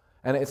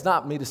 And it's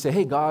not me to say,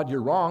 hey, God,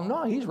 you're wrong.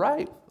 No, he's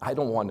right. I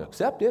don't want to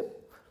accept it.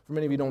 For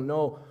many of you don't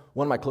know,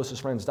 one of my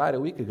closest friends died a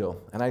week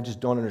ago, and I just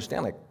don't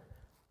understand, like,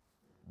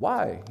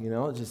 why?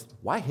 Just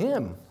why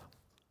him?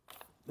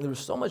 There was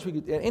so much we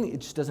could, and it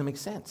just doesn't make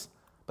sense.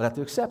 But I have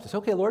to accept it.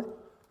 Okay, Lord,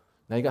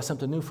 now you got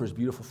something new for his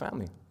beautiful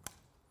family.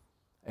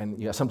 And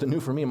you got something new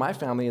for me and my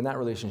family in that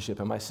relationship,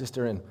 and my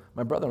sister and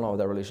my brother-in-law with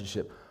that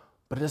relationship.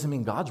 But it doesn't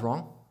mean God's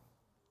wrong.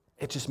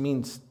 It just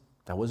means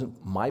that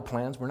wasn't my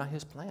plans, were not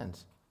his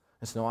plans.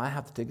 And so now I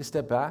have to take a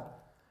step back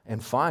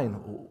and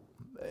find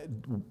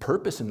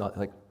purpose in that.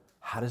 Like,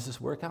 how does this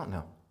work out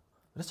now?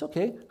 But it's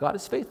okay. God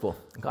is faithful.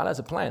 God has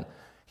a plan.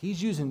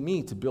 He's using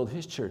me to build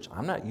his church.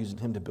 I'm not using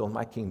him to build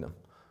my kingdom.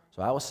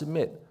 So I will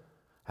submit,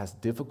 as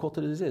difficult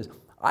as it is.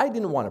 I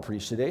didn't want to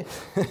preach today.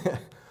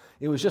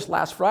 It was just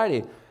last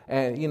Friday.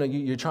 And,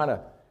 you're trying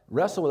to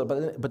wrestle with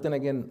it. But then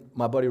again,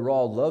 my buddy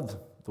Raul loved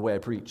the way I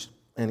preached.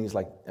 And he's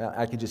like,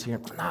 I could just hear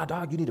him, nah,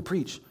 dog, you need to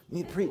preach. You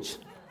need to preach.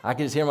 I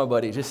could just hear my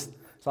buddy.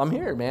 So I'm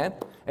here, man.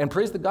 And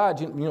praise the God,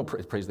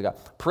 praise the God.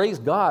 Praise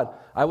God,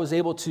 I was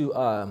able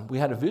to, we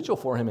had a vigil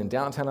for him in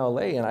downtown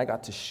LA, and I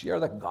got to share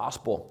the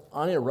gospel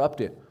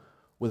uninterrupted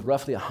with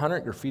roughly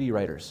 100 graffiti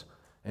writers.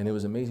 And it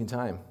was an amazing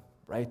time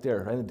right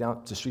there, right in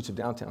the streets of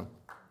downtown.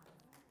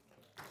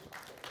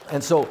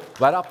 And so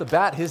right off the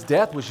bat, his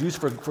death was used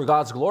for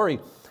God's glory.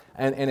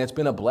 And it's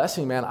been a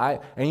blessing, man.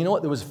 And you know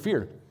what? There was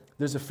fear.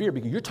 There's a fear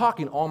because you're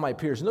talking all my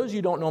peers. And those of you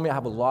who don't know me, I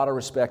have a lot of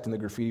respect in the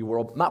graffiti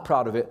world. Not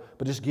proud of it,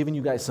 but just giving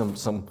you guys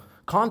some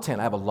content.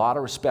 I have a lot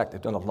of respect.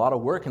 I've done a lot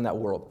of work in that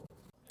world.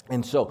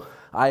 And so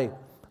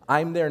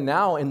I'm there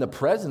now in the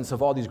presence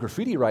of all these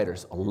graffiti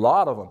writers, a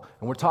lot of them.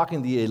 And we're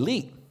talking the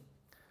elite.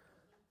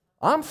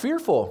 I'm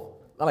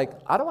fearful. I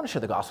don't want to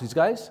share the gospel with these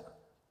guys.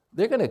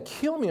 They're going to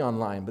kill me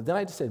online. But then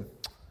I just said,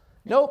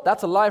 nope,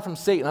 that's a lie from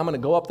Satan. I'm going to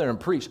go up there and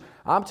preach.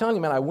 I'm telling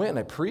you, man, I went and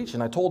I preached,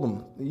 and I told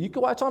them, you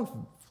can watch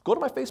on, go to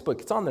my Facebook.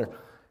 It's on there.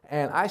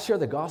 And I shared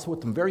the gospel with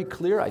them very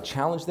clear. I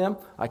challenged them.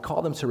 I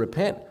called them to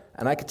repent.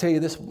 And I can tell you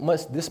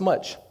this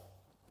much.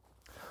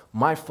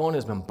 My phone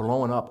has been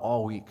blowing up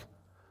all week.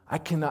 I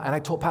cannot, and I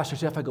told Pastor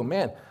Jeff, I go,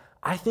 man,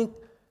 I think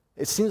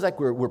it seems like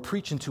we're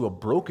preaching to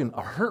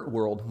a hurt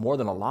world more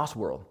than a lost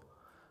world.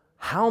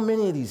 How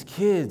many of these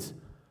kids,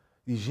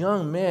 these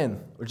young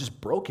men, are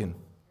just broken?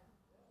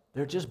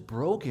 They're just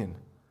broken.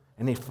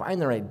 And they find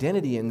their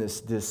identity in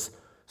this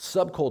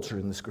subculture,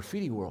 in this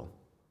graffiti world.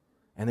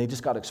 And they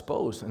just got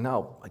exposed. And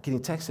now, getting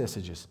text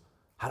messages.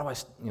 How do I,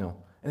 and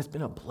it's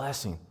been a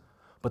blessing.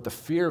 But the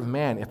fear of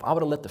man, if I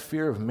would have let the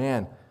fear of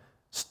man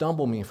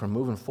stumble me from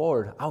moving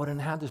forward, I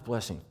wouldn't have had this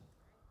blessing.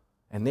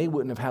 And they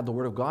wouldn't have had the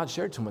word of God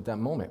shared to them at that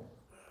moment.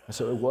 And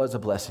so it was a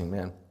blessing,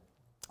 man.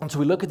 And so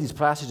we look at these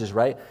passages,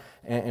 right?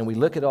 And we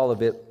look at all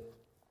of it.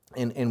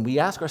 And we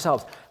ask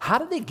ourselves, how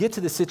did they get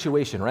to this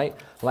situation, right?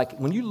 Like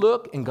when you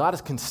look and God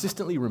is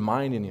consistently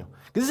reminding you,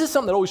 because this is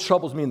something that always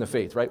troubles me in the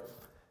faith, right?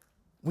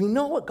 We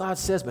know what God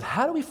says, but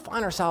how do we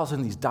find ourselves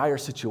in these dire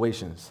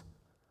situations,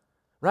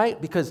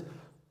 right? Because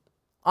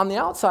on the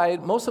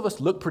outside, most of us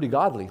look pretty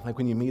godly. Like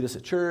when you meet us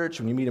at church,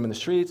 when you meet them in the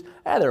streets,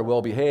 they're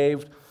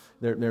well-behaved,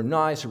 they're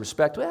nice, or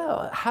respect.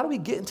 Well, how do we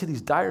get into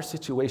these dire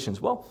situations?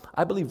 Well,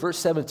 I believe verse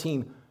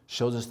 17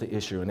 shows us the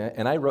issue.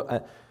 And I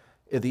wrote,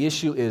 the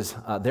issue is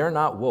they're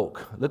not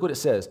woke. Look what it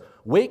says.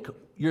 Wake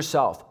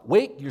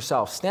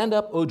yourself, stand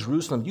up, O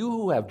Jerusalem, you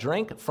who have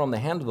drank from the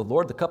hand of the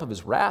Lord the cup of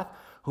his wrath,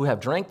 who have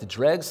drank the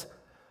dregs,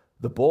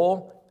 the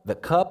bowl, the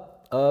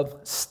cup of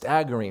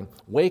staggering.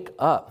 Wake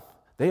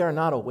up. They are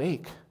not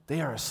awake.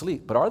 They are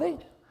asleep. But are they?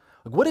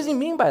 Like, what does he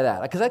mean by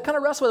that? Because I kind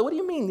of wrestle with it. What do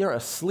you mean you're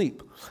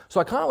asleep?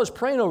 So I kind of was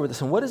praying over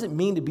this, and what does it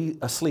mean to be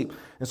asleep?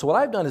 And so what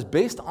I've done is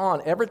based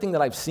on everything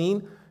that I've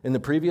seen in the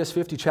previous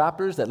 50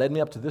 chapters that led me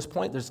up to this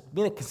point, there's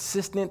been a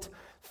consistent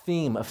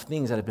theme of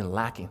things that have been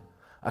lacking,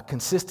 a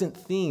consistent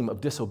theme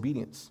of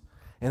disobedience.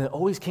 And it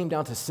always came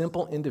down to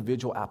simple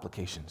individual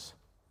applications.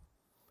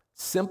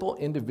 Simple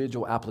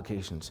individual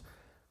applications.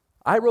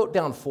 I wrote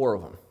down 4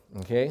 of them,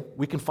 okay?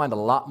 We can find a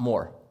lot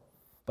more,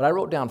 but I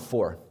wrote down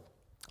 4.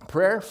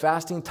 Prayer,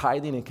 fasting,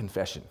 tithing, and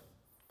confession.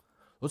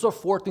 Those are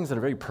 4 things that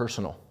are very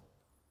personal.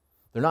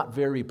 They're not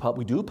very public.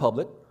 We do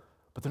public,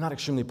 but they're not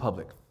extremely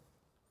public.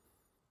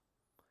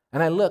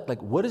 And I look,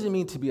 like, what does it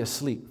mean to be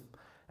asleep?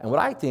 And what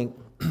I think,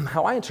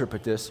 how I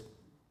interpret this,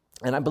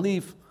 and I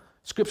believe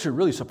Scripture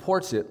really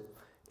supports it,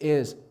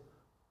 is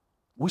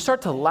we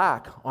start to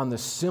lack on the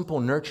simple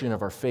nurturing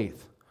of our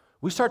faith.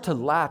 We start to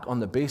lack on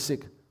the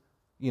basic,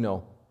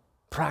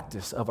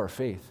 practice of our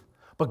faith.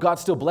 But God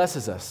still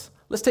blesses us.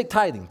 Let's take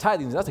tithing.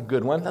 Tithing, that's a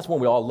good one. That's one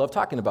we all love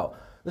talking about.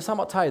 Let's talk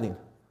about tithing.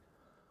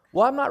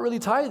 Well, I'm not really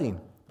tithing,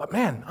 but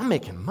man, I'm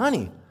making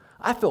money.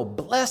 I feel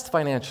blessed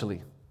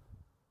financially.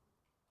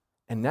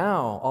 And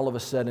now, all of a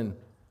sudden,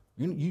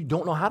 you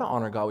don't know how to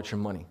honor God with your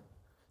money.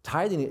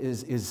 Tithing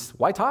is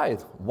why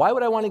tithe? Why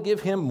would I want to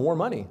give him more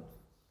money?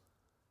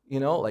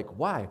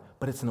 Why?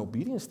 But it's an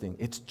obedience thing.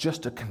 It's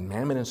just a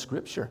commandment in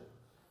Scripture.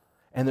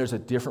 And there's a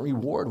different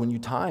reward when you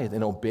tithe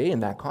and obey in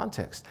that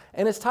context.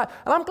 And it's tithe.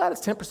 And I'm glad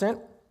it's 10%.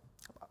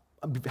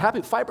 I'm happy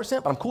with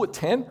 5%, but I'm cool with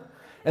 10.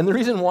 And the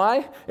reason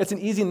why, it's an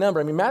easy number.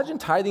 I mean, imagine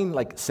tithing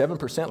like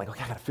 7%. Like,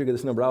 okay, I got to figure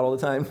this number out all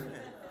the time.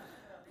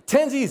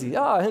 10's easy.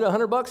 I hit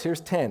 $100,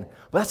 here's 10.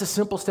 But that's a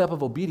simple step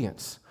of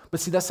obedience. But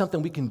see, that's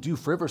something we can do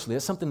frivolously.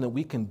 That's something that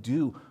we can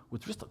do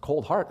with just a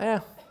cold heart.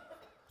 That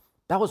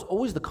was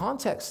always the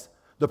context.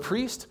 The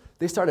priest,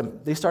 they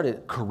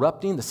started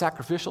corrupting the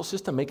sacrificial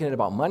system, making it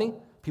about money.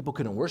 People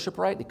couldn't worship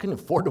right. They couldn't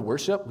afford to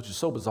worship, which is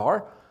so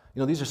bizarre.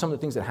 These are some of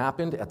the things that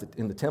happened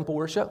in the temple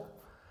worship.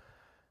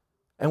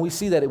 And we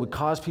see that it would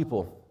cause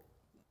people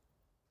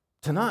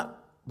to not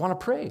want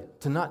to pray,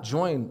 to not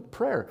join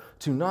prayer,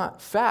 to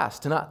not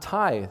fast, to not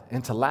tithe,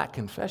 and to lack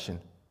confession.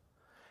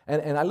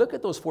 And I look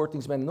at those 4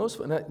 things, man.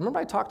 Remember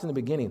I talked in the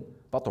beginning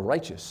about the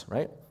righteous,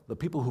 right? The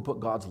people who put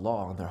God's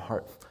law on their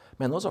heart.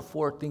 Man, those are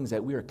 4 things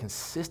that we are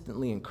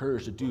consistently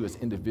encouraged to do as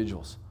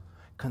individuals,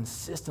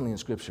 consistently in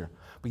Scripture.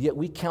 But yet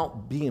we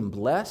count being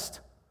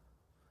blessed,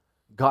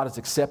 God is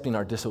accepting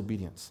our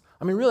disobedience.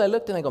 I mean, really, I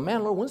looked and I go,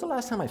 man, Lord, when's the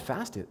last time I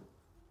fasted?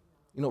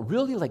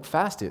 Really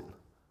fasted.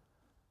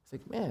 It's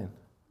like, man,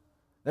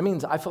 that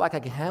means I feel like I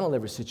can handle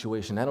every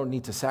situation. I don't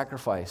need to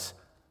sacrifice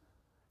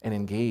and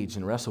engage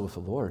and wrestle with the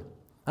Lord.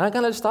 And I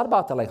kind of just thought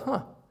about that, like,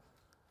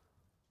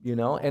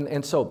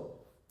 And so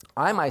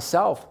I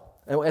myself,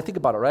 and I think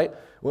about it, right?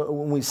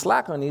 When we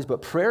slack on these,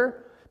 but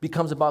prayer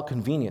becomes about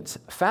convenience.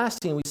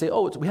 Fasting, we say,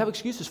 we have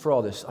excuses for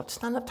all this.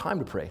 It's not enough time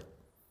to pray.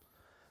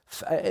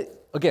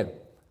 Again,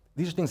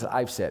 these are things that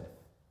I've said.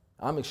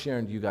 I'm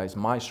sharing to you guys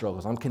my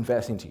struggles. I'm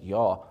confessing to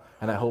y'all,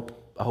 and I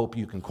hope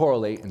you can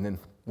correlate, and then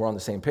we're on the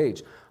same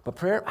page. But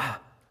prayer,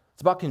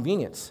 it's about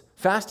convenience.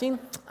 Fasting,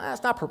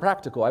 it's not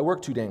practical. I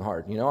work too dang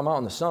hard. I'm out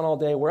in the sun all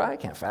day where I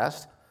can't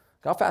fast.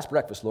 I'll fast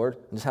breakfast, Lord,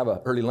 and just have an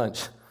early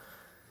lunch,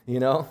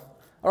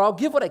 Or I'll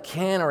give what I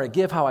can, or I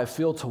give how I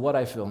feel to what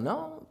I feel.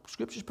 No,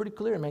 Scripture's pretty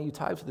clear, man. You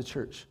tithe to the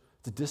church.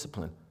 It's a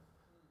discipline.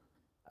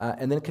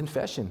 And then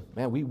confession.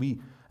 Man,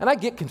 and I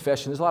get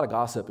confession. There's a lot of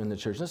gossip in the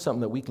church. That's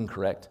something that we can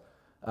correct.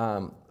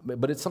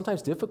 But it's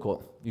sometimes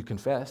difficult. You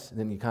confess, and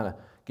then you kind of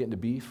get into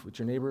beef with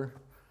your neighbor,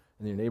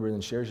 and your neighbor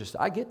then shares your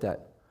stuff. I get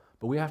that.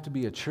 But we have to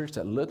be a church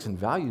that looks and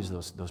values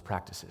those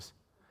practices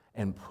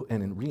and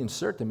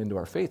reinsert them into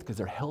our faith, because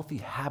they're healthy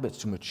habits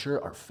to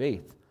mature our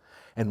faith.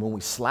 And when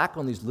we slack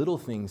on these little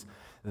things,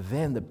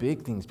 then the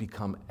big things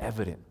become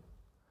evident.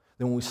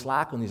 Then when we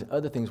slack on these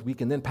other things, we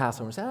can then pass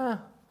over and say,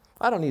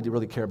 I don't need to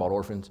really care about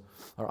orphans.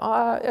 Or,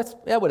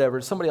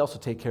 whatever, somebody else will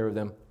take care of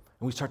them.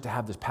 And we start to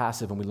have this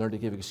passive, and we learn to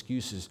give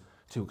excuses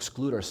to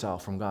exclude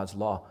ourselves from God's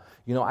law.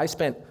 I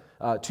spent,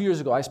 2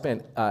 years ago,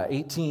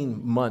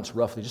 18 months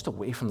roughly just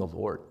away from the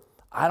Lord.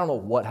 I don't know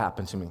what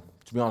happened to me,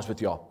 to be honest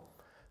with y'all.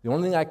 The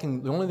only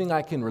thing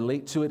I can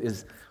relate to it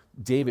is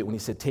David, when he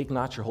said, take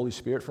not your Holy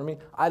Spirit from me.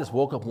 I just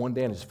woke up one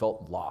day and just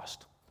felt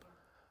lost.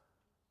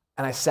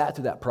 And I sat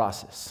through that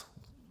process,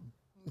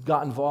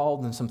 got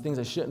involved in some things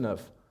I shouldn't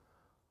have.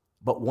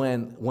 But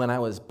when I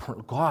was,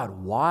 God,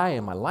 why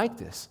am I like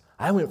this?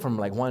 I went from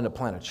like wanting to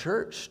plant a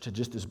church to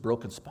just this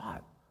broken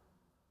spot.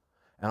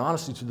 And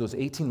honestly, through those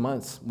 18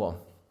 months,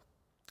 well,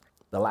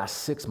 the last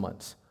 6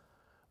 months,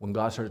 when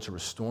God started to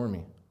restore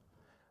me,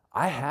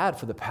 I had,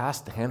 for the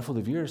past handful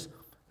of years,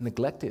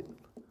 neglected.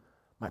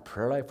 My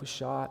prayer life was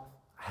shot.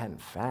 I hadn't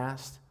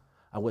fasted.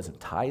 I wasn't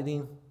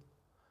tithing.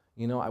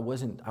 You know, I was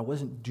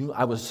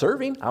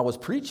serving. I was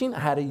preaching. I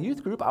had a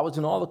youth group. I was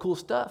doing all the cool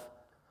stuff.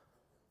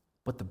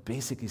 But the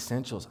basic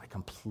essentials, I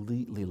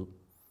completely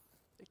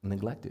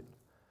neglected.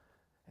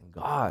 And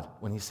God,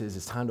 when he says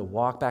it's time to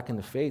walk back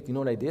into faith, you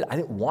know what I did? I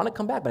didn't want to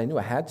come back, but I knew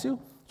I had to.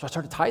 So I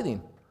started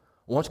tithing.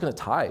 Well, I'm just going to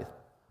tithe.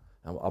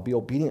 I'll be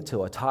obedient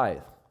till I tithe.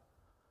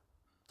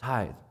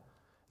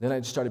 Then I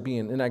just started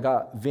then I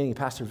got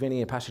Pastor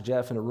Vinny and Pastor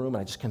Jeff in a room,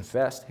 and I just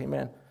confessed, hey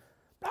man.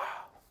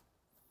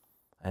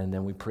 And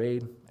then we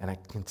prayed, and I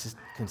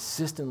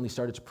consistently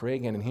started to pray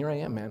again. And here I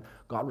am, man.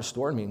 God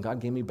restored me, and God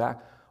gave me back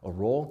a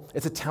role.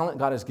 It's a talent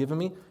God has given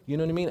me, you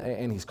know what I mean?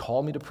 And he's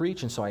called me to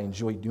preach, and so I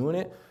enjoy doing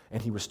it.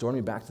 And he restored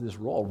me back to this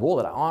role, a role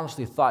that I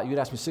honestly thought, you'd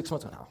ask me 6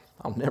 months ago, no,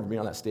 I'll never be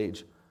on that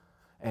stage.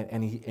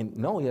 And he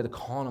had a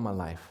calling on my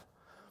life.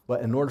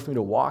 But in order for me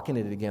to walk in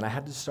it again, I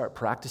had to start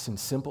practicing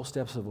simple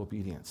steps of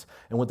obedience.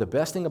 And what the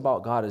best thing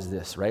about God is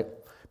this, right?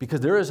 Because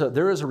there is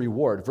a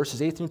reward.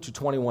 Verses 18 to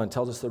 21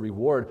 tells us the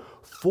reward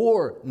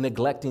for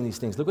neglecting these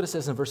things. Look what it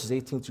says in verses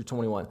 18 through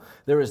 21.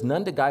 There is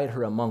none to guide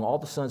her among all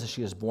the sons that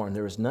she has born.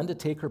 There is none to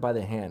take her by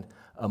the hand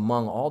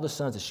among all the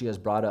sons that she has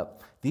brought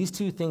up. These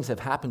two things have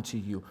happened to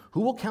you.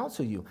 Who will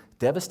counsel you?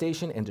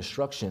 Devastation and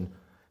destruction,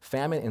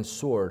 famine and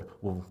sword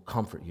will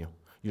comfort you.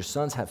 Your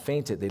sons have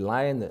fainted. They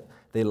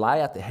lie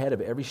at the head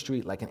of every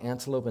street like an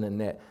antelope in a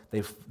net.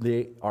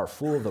 They are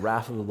full of the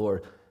wrath of the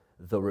Lord,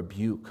 the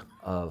rebuke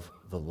of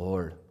the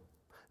Lord.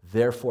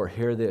 Therefore,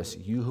 hear this,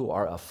 you who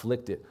are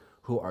afflicted,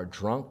 who are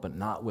drunk but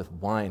not with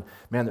wine.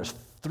 Man, there's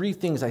 3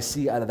 things I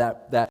see out of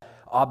that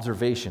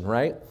observation,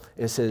 right?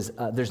 It says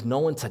there's no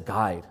one to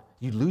guide.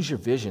 You lose your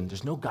vision.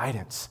 There's no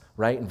guidance,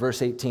 right? In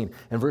verse 18.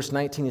 In verse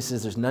 19, it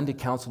says there's none to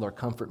counsel or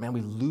comfort. Man,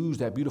 we lose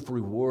that beautiful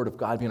reward of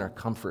God being our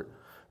comfort,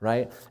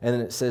 right? And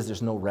then it says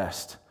there's no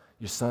rest.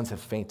 Your sons have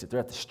fainted. They're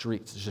at the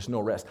streets. There's just no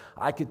rest.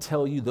 I could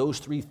tell you those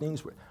 3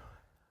 things were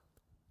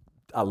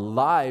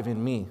alive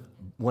in me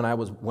when I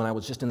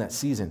was just in that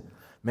season.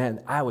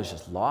 Man, I was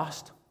just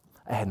lost.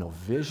 I had no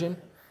vision,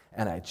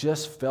 and I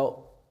just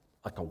felt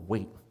like a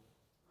weight.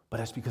 But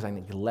that's because I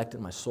neglected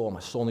my soul. My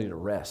soul needed a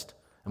rest.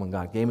 And when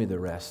God gave me the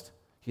rest,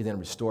 he then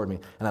restored me.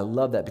 And I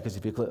love that because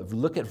if you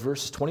look at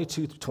verses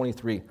 22 through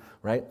 23,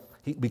 right?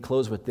 We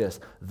close with this.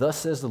 Thus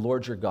says the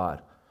Lord your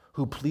God,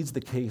 who pleads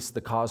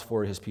the cause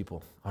for his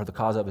people, or the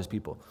cause of his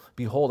people.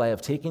 Behold, I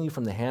have taken you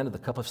from the hand of the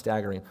cup of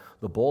staggering.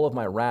 The bowl of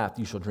my wrath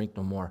you shall drink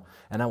no more.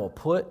 And I will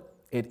put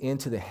it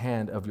into the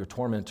hand of your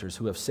tormentors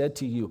who have said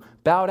to you,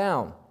 bow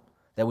down,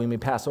 that we may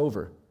pass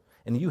over.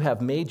 And you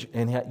have made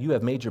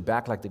your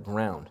back like the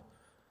ground,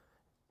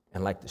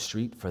 and like the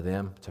street for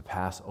them to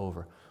pass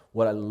over.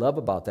 What I love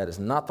about that is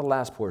not the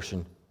last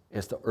portion,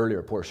 it's the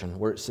earlier portion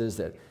where it says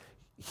that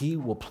he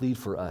will plead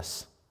for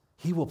us.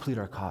 He will plead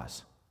our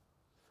cause.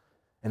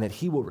 And that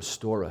he will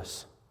restore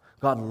us.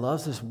 God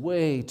loves us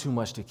way too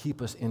much to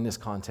keep us in this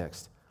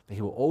context. That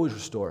he will always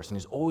restore us, and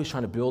he's always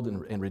trying to build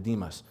and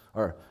redeem us,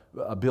 or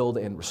build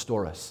and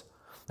restore us.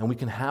 And we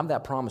can have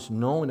that promise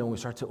knowing that when we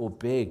start to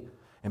obey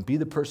and be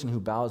the person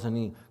who bows a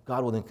knee,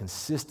 God will then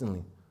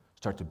consistently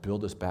start to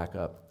build us back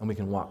up, and we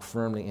can walk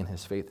firmly in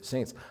his faith.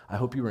 Saints, I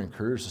hope you were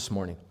encouraged this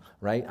morning,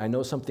 right? I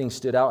know some things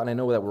stood out, and I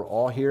know that we're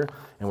all here,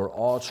 and we're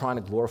all trying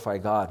to glorify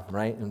God,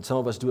 right? And some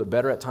of us do it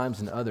better at times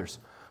than others.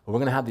 But we're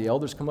going to have the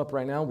elders come up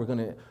right now. We're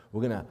going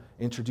to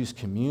introduce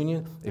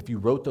communion. If you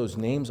wrote those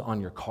names on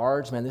your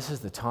cards, man, this is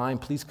the time.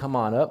 Please come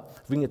on up.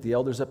 If we can get the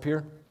elders up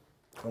here,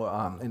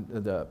 and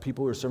the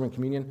people who are serving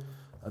communion,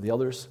 the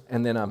elders.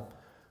 And then,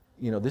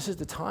 this is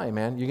the time,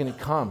 man. You're going to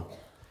come.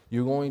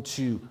 You're going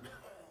to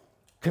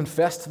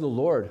confess to the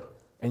Lord,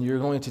 and you're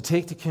going to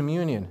take the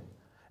communion,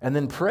 and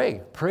then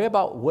pray. Pray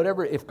about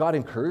whatever, if God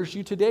encouraged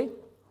you today,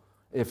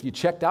 if you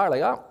checked out,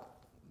 like, oh,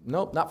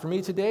 nope, not for me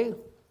today,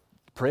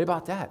 pray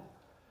about that.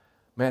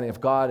 Man,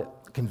 if God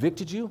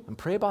convicted you, and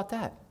pray about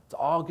that. It's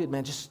all good,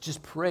 man.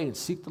 Just pray and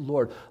seek the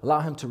Lord.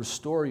 Allow him to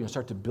restore you and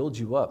start to build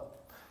you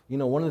up.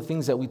 One of the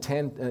things that we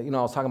tend, I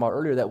was talking about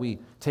earlier, that we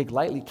take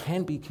lightly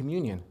can be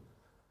communion.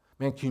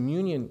 Man,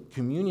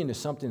 communion is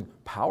something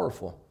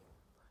powerful.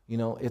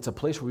 It's a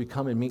place where we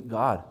come and meet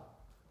God.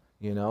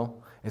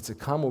 It's a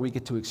come where we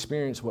get to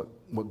experience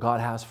what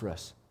God has for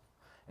us.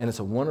 And it's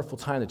a wonderful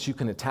time that you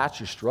can attach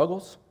your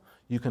struggles.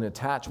 You can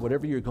attach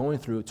whatever you're going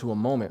through to a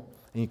moment.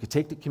 And you can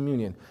take the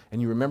communion, and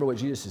you remember what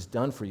Jesus has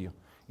done for you.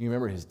 You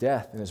remember his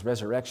death and his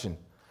resurrection.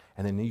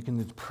 And then you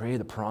can pray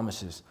the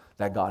promises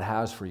that God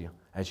has for you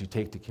as you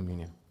take the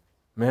communion.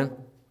 Amen?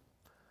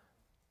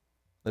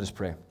 Let us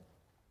pray.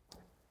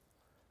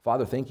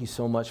 Father, thank you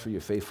so much for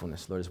your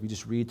faithfulness, Lord. As we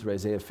just read through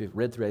Isaiah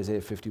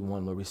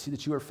 51, Lord, we see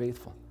that you are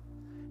faithful.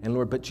 And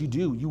Lord, but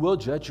you will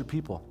judge your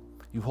people.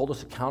 You hold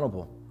us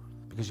accountable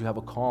because you have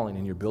a calling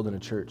and you're building a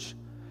church.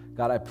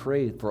 God, I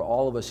pray for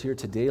all of us here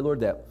today, Lord,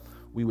 that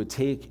we would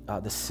take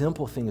the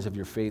simple things of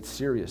your faith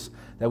serious,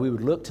 that we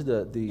would look to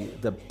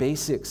the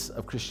basics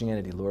of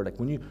Christianity, Lord. Like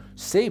when you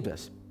saved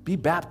us, be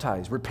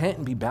baptized, repent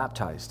and be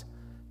baptized.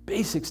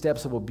 Basic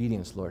steps of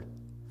obedience, Lord.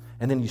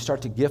 And then you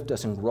start to gift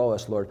us and grow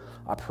us, Lord.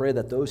 I pray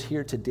that those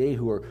here today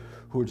who are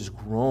just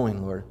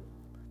growing, Lord,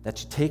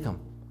 that you take them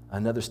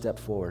another step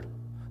forward.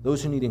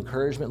 Those who need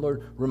encouragement,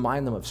 Lord,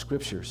 remind them of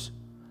scriptures,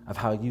 of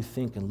how you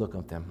think and look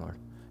at them, Lord,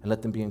 and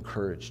let them be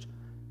encouraged.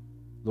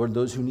 Lord,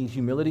 those who need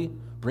humility,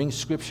 bring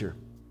scripture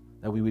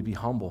that we would be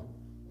humble.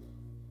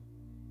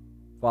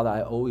 Father,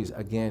 I always,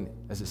 again,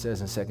 as it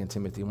says in 2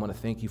 Timothy, I want to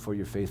thank you for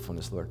your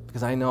faithfulness, Lord,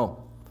 because I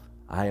know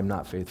I am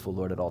not faithful,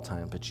 Lord, at all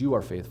times, but you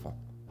are faithful.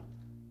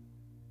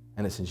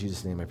 And it's in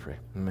Jesus' name I pray.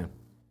 Amen.